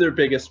that's their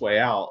biggest way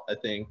out. I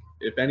think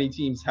if any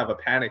teams have a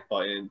panic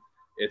button,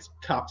 it's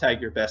comp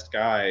tag your best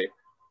guy,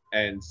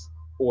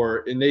 or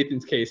in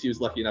Nathan's case, he was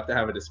lucky enough to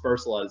have a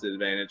dispersal as an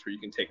advantage where you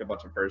can take a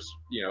bunch of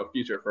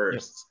future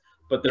firsts.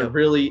 But they're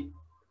really,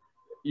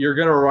 you're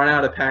going to run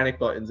out of panic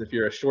buttons if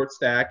you're a short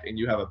stack and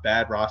you have a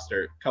bad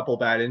roster, couple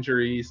bad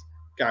injuries,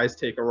 guys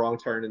take a wrong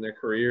turn in their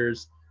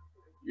careers,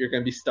 you're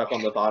going to be stuck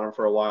on the bottom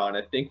for a while. And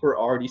I think we're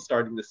already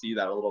starting to see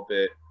that a little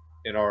bit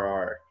in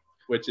RR,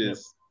 which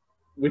is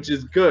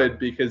good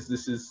because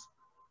this is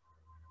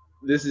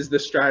the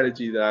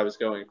strategy that I was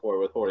going for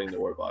with hoarding the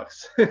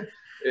Warbucks.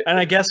 And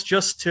I guess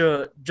just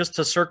to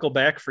circle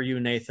back for you,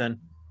 Nathan,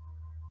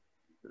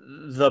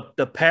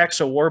 the packs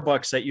of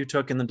Warbucks that you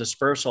took in the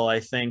dispersal, I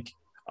think,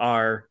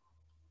 are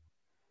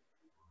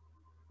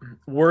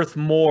worth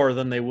more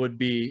than they would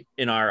be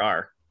in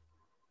RR.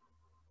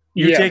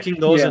 You're taking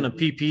those in a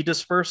PP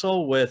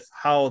dispersal with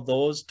how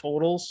those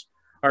totals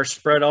are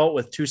spread out,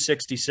 with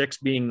 266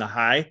 being the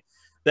high.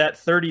 That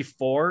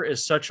 34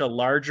 is such a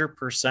larger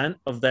percent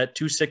of that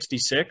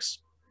 266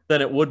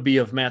 than it would be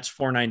of Matt's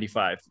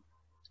 495.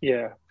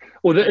 Yeah.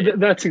 Well,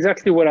 that's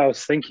exactly what I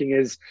was thinking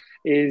is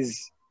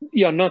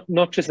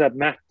not just that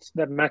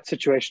Matt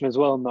situation as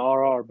well in the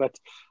RR, but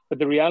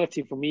the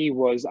reality for me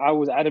was I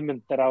was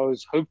adamant that I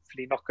was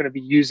hopefully not going to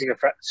be using a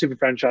super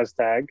franchise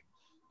tag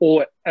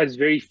or as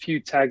very few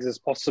tags as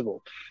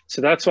possible.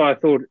 So that's why I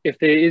thought if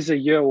there is a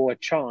year or a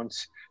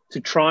chance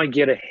try and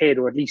get ahead,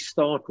 or at least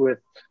start with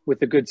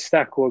a good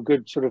stack or a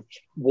good sort of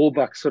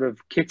Warbucks sort of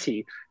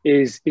kitty,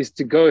 is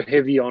to go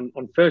heavy on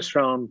first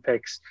round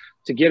picks,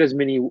 to get as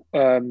many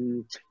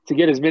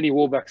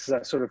Warbucks as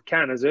I sort of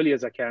can, as early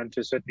as I can to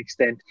a certain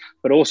extent,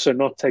 but also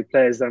not take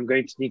players that I'm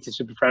going to need to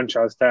super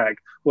franchise tag,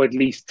 or at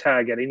least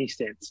tag at any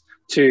sense,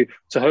 to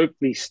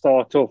hopefully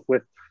start off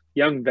with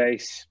young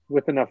base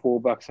with enough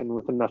Warbucks and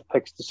with enough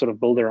picks to sort of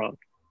build around.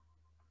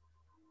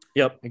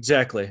 Yep,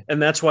 exactly.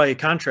 And that's why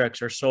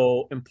contracts are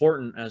so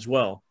important as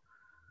well.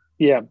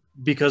 Yeah.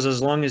 Because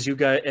as long as you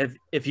guys,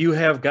 if you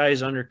have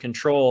guys under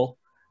control,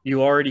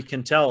 you already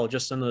can tell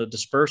just in the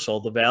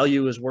dispersal, the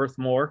value is worth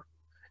more,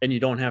 and you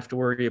don't have to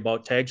worry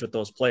about tags with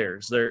those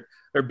players. They're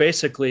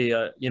basically,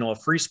 a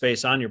free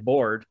space on your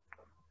board,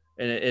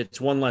 and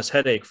it's one less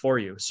headache for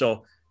you.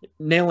 So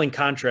nailing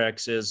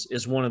contracts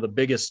is one of the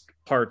biggest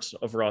parts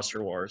of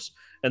roster wars.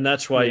 And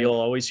that's why you'll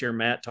always hear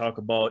Matt talk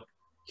about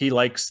he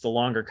likes the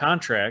longer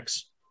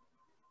contracts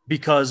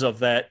because of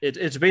that.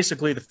 It's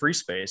basically the free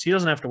space. He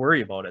doesn't have to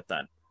worry about it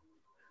then.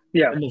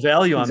 Yeah. And the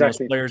value on those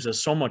players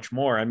is so much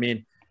more. I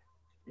mean,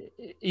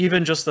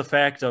 even just the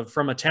fact of,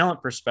 from a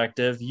talent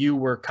perspective, you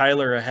were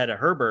Kyler ahead of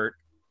Herbert,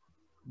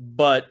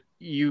 but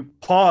you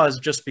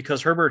paused just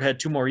because Herbert had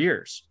 2 more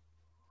years.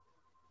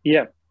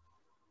 Yeah.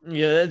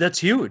 Yeah, that's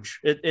huge.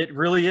 It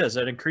really is.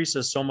 It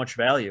increases so much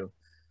value.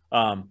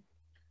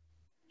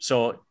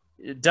 So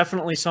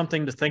definitely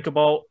something to think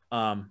about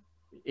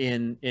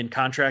in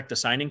contract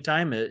assigning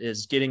time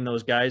is getting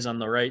those guys on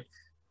the right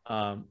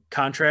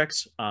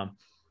contracts.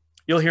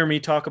 You'll hear me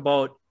talk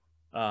about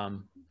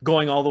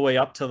going all the way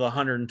up to the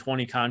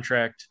 120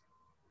 contract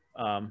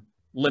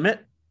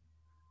limit.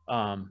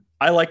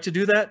 I like to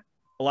do that.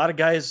 A lot of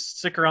guys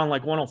stick around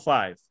like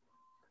 105.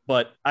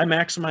 But I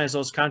maximize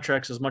those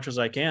contracts as much as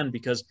I can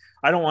because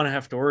I don't want to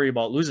have to worry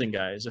about losing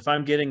guys. If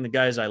I'm getting the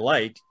guys I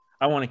like,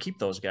 I want to keep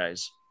those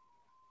guys.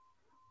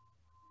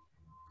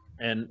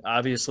 And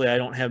obviously I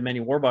don't have many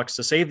Warbucks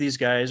to save these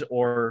guys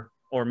or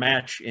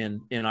match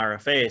in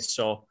RFA.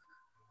 So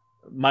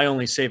my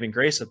only saving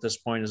grace at this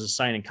point is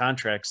assigning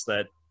contracts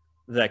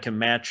that can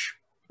match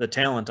the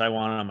talent I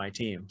want on my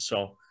team.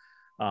 So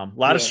a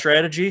lot of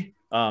strategy.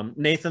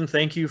 Nathan,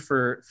 thank you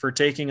for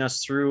taking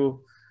us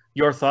through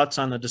your thoughts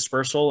on the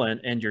dispersal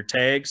and your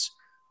tags.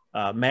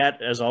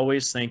 Matt, as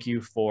always, thank you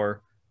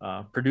for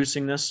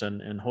producing this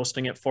and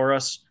hosting it for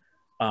us.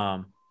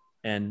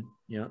 And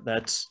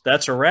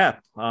that's a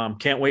wrap.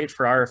 Can't wait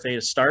for RFA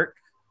to start.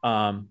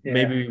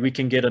 Maybe we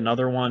can get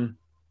another one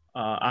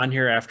on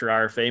here after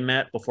RFA,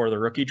 Matt, before the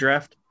rookie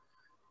draft.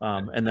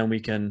 And then we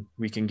can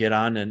get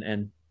on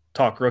and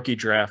talk rookie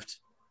draft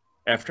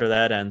after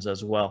that ends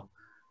as well.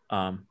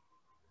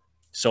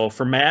 So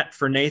for Matt,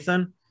 for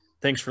Nathan,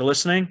 thanks for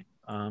listening.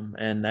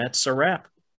 And that's a wrap.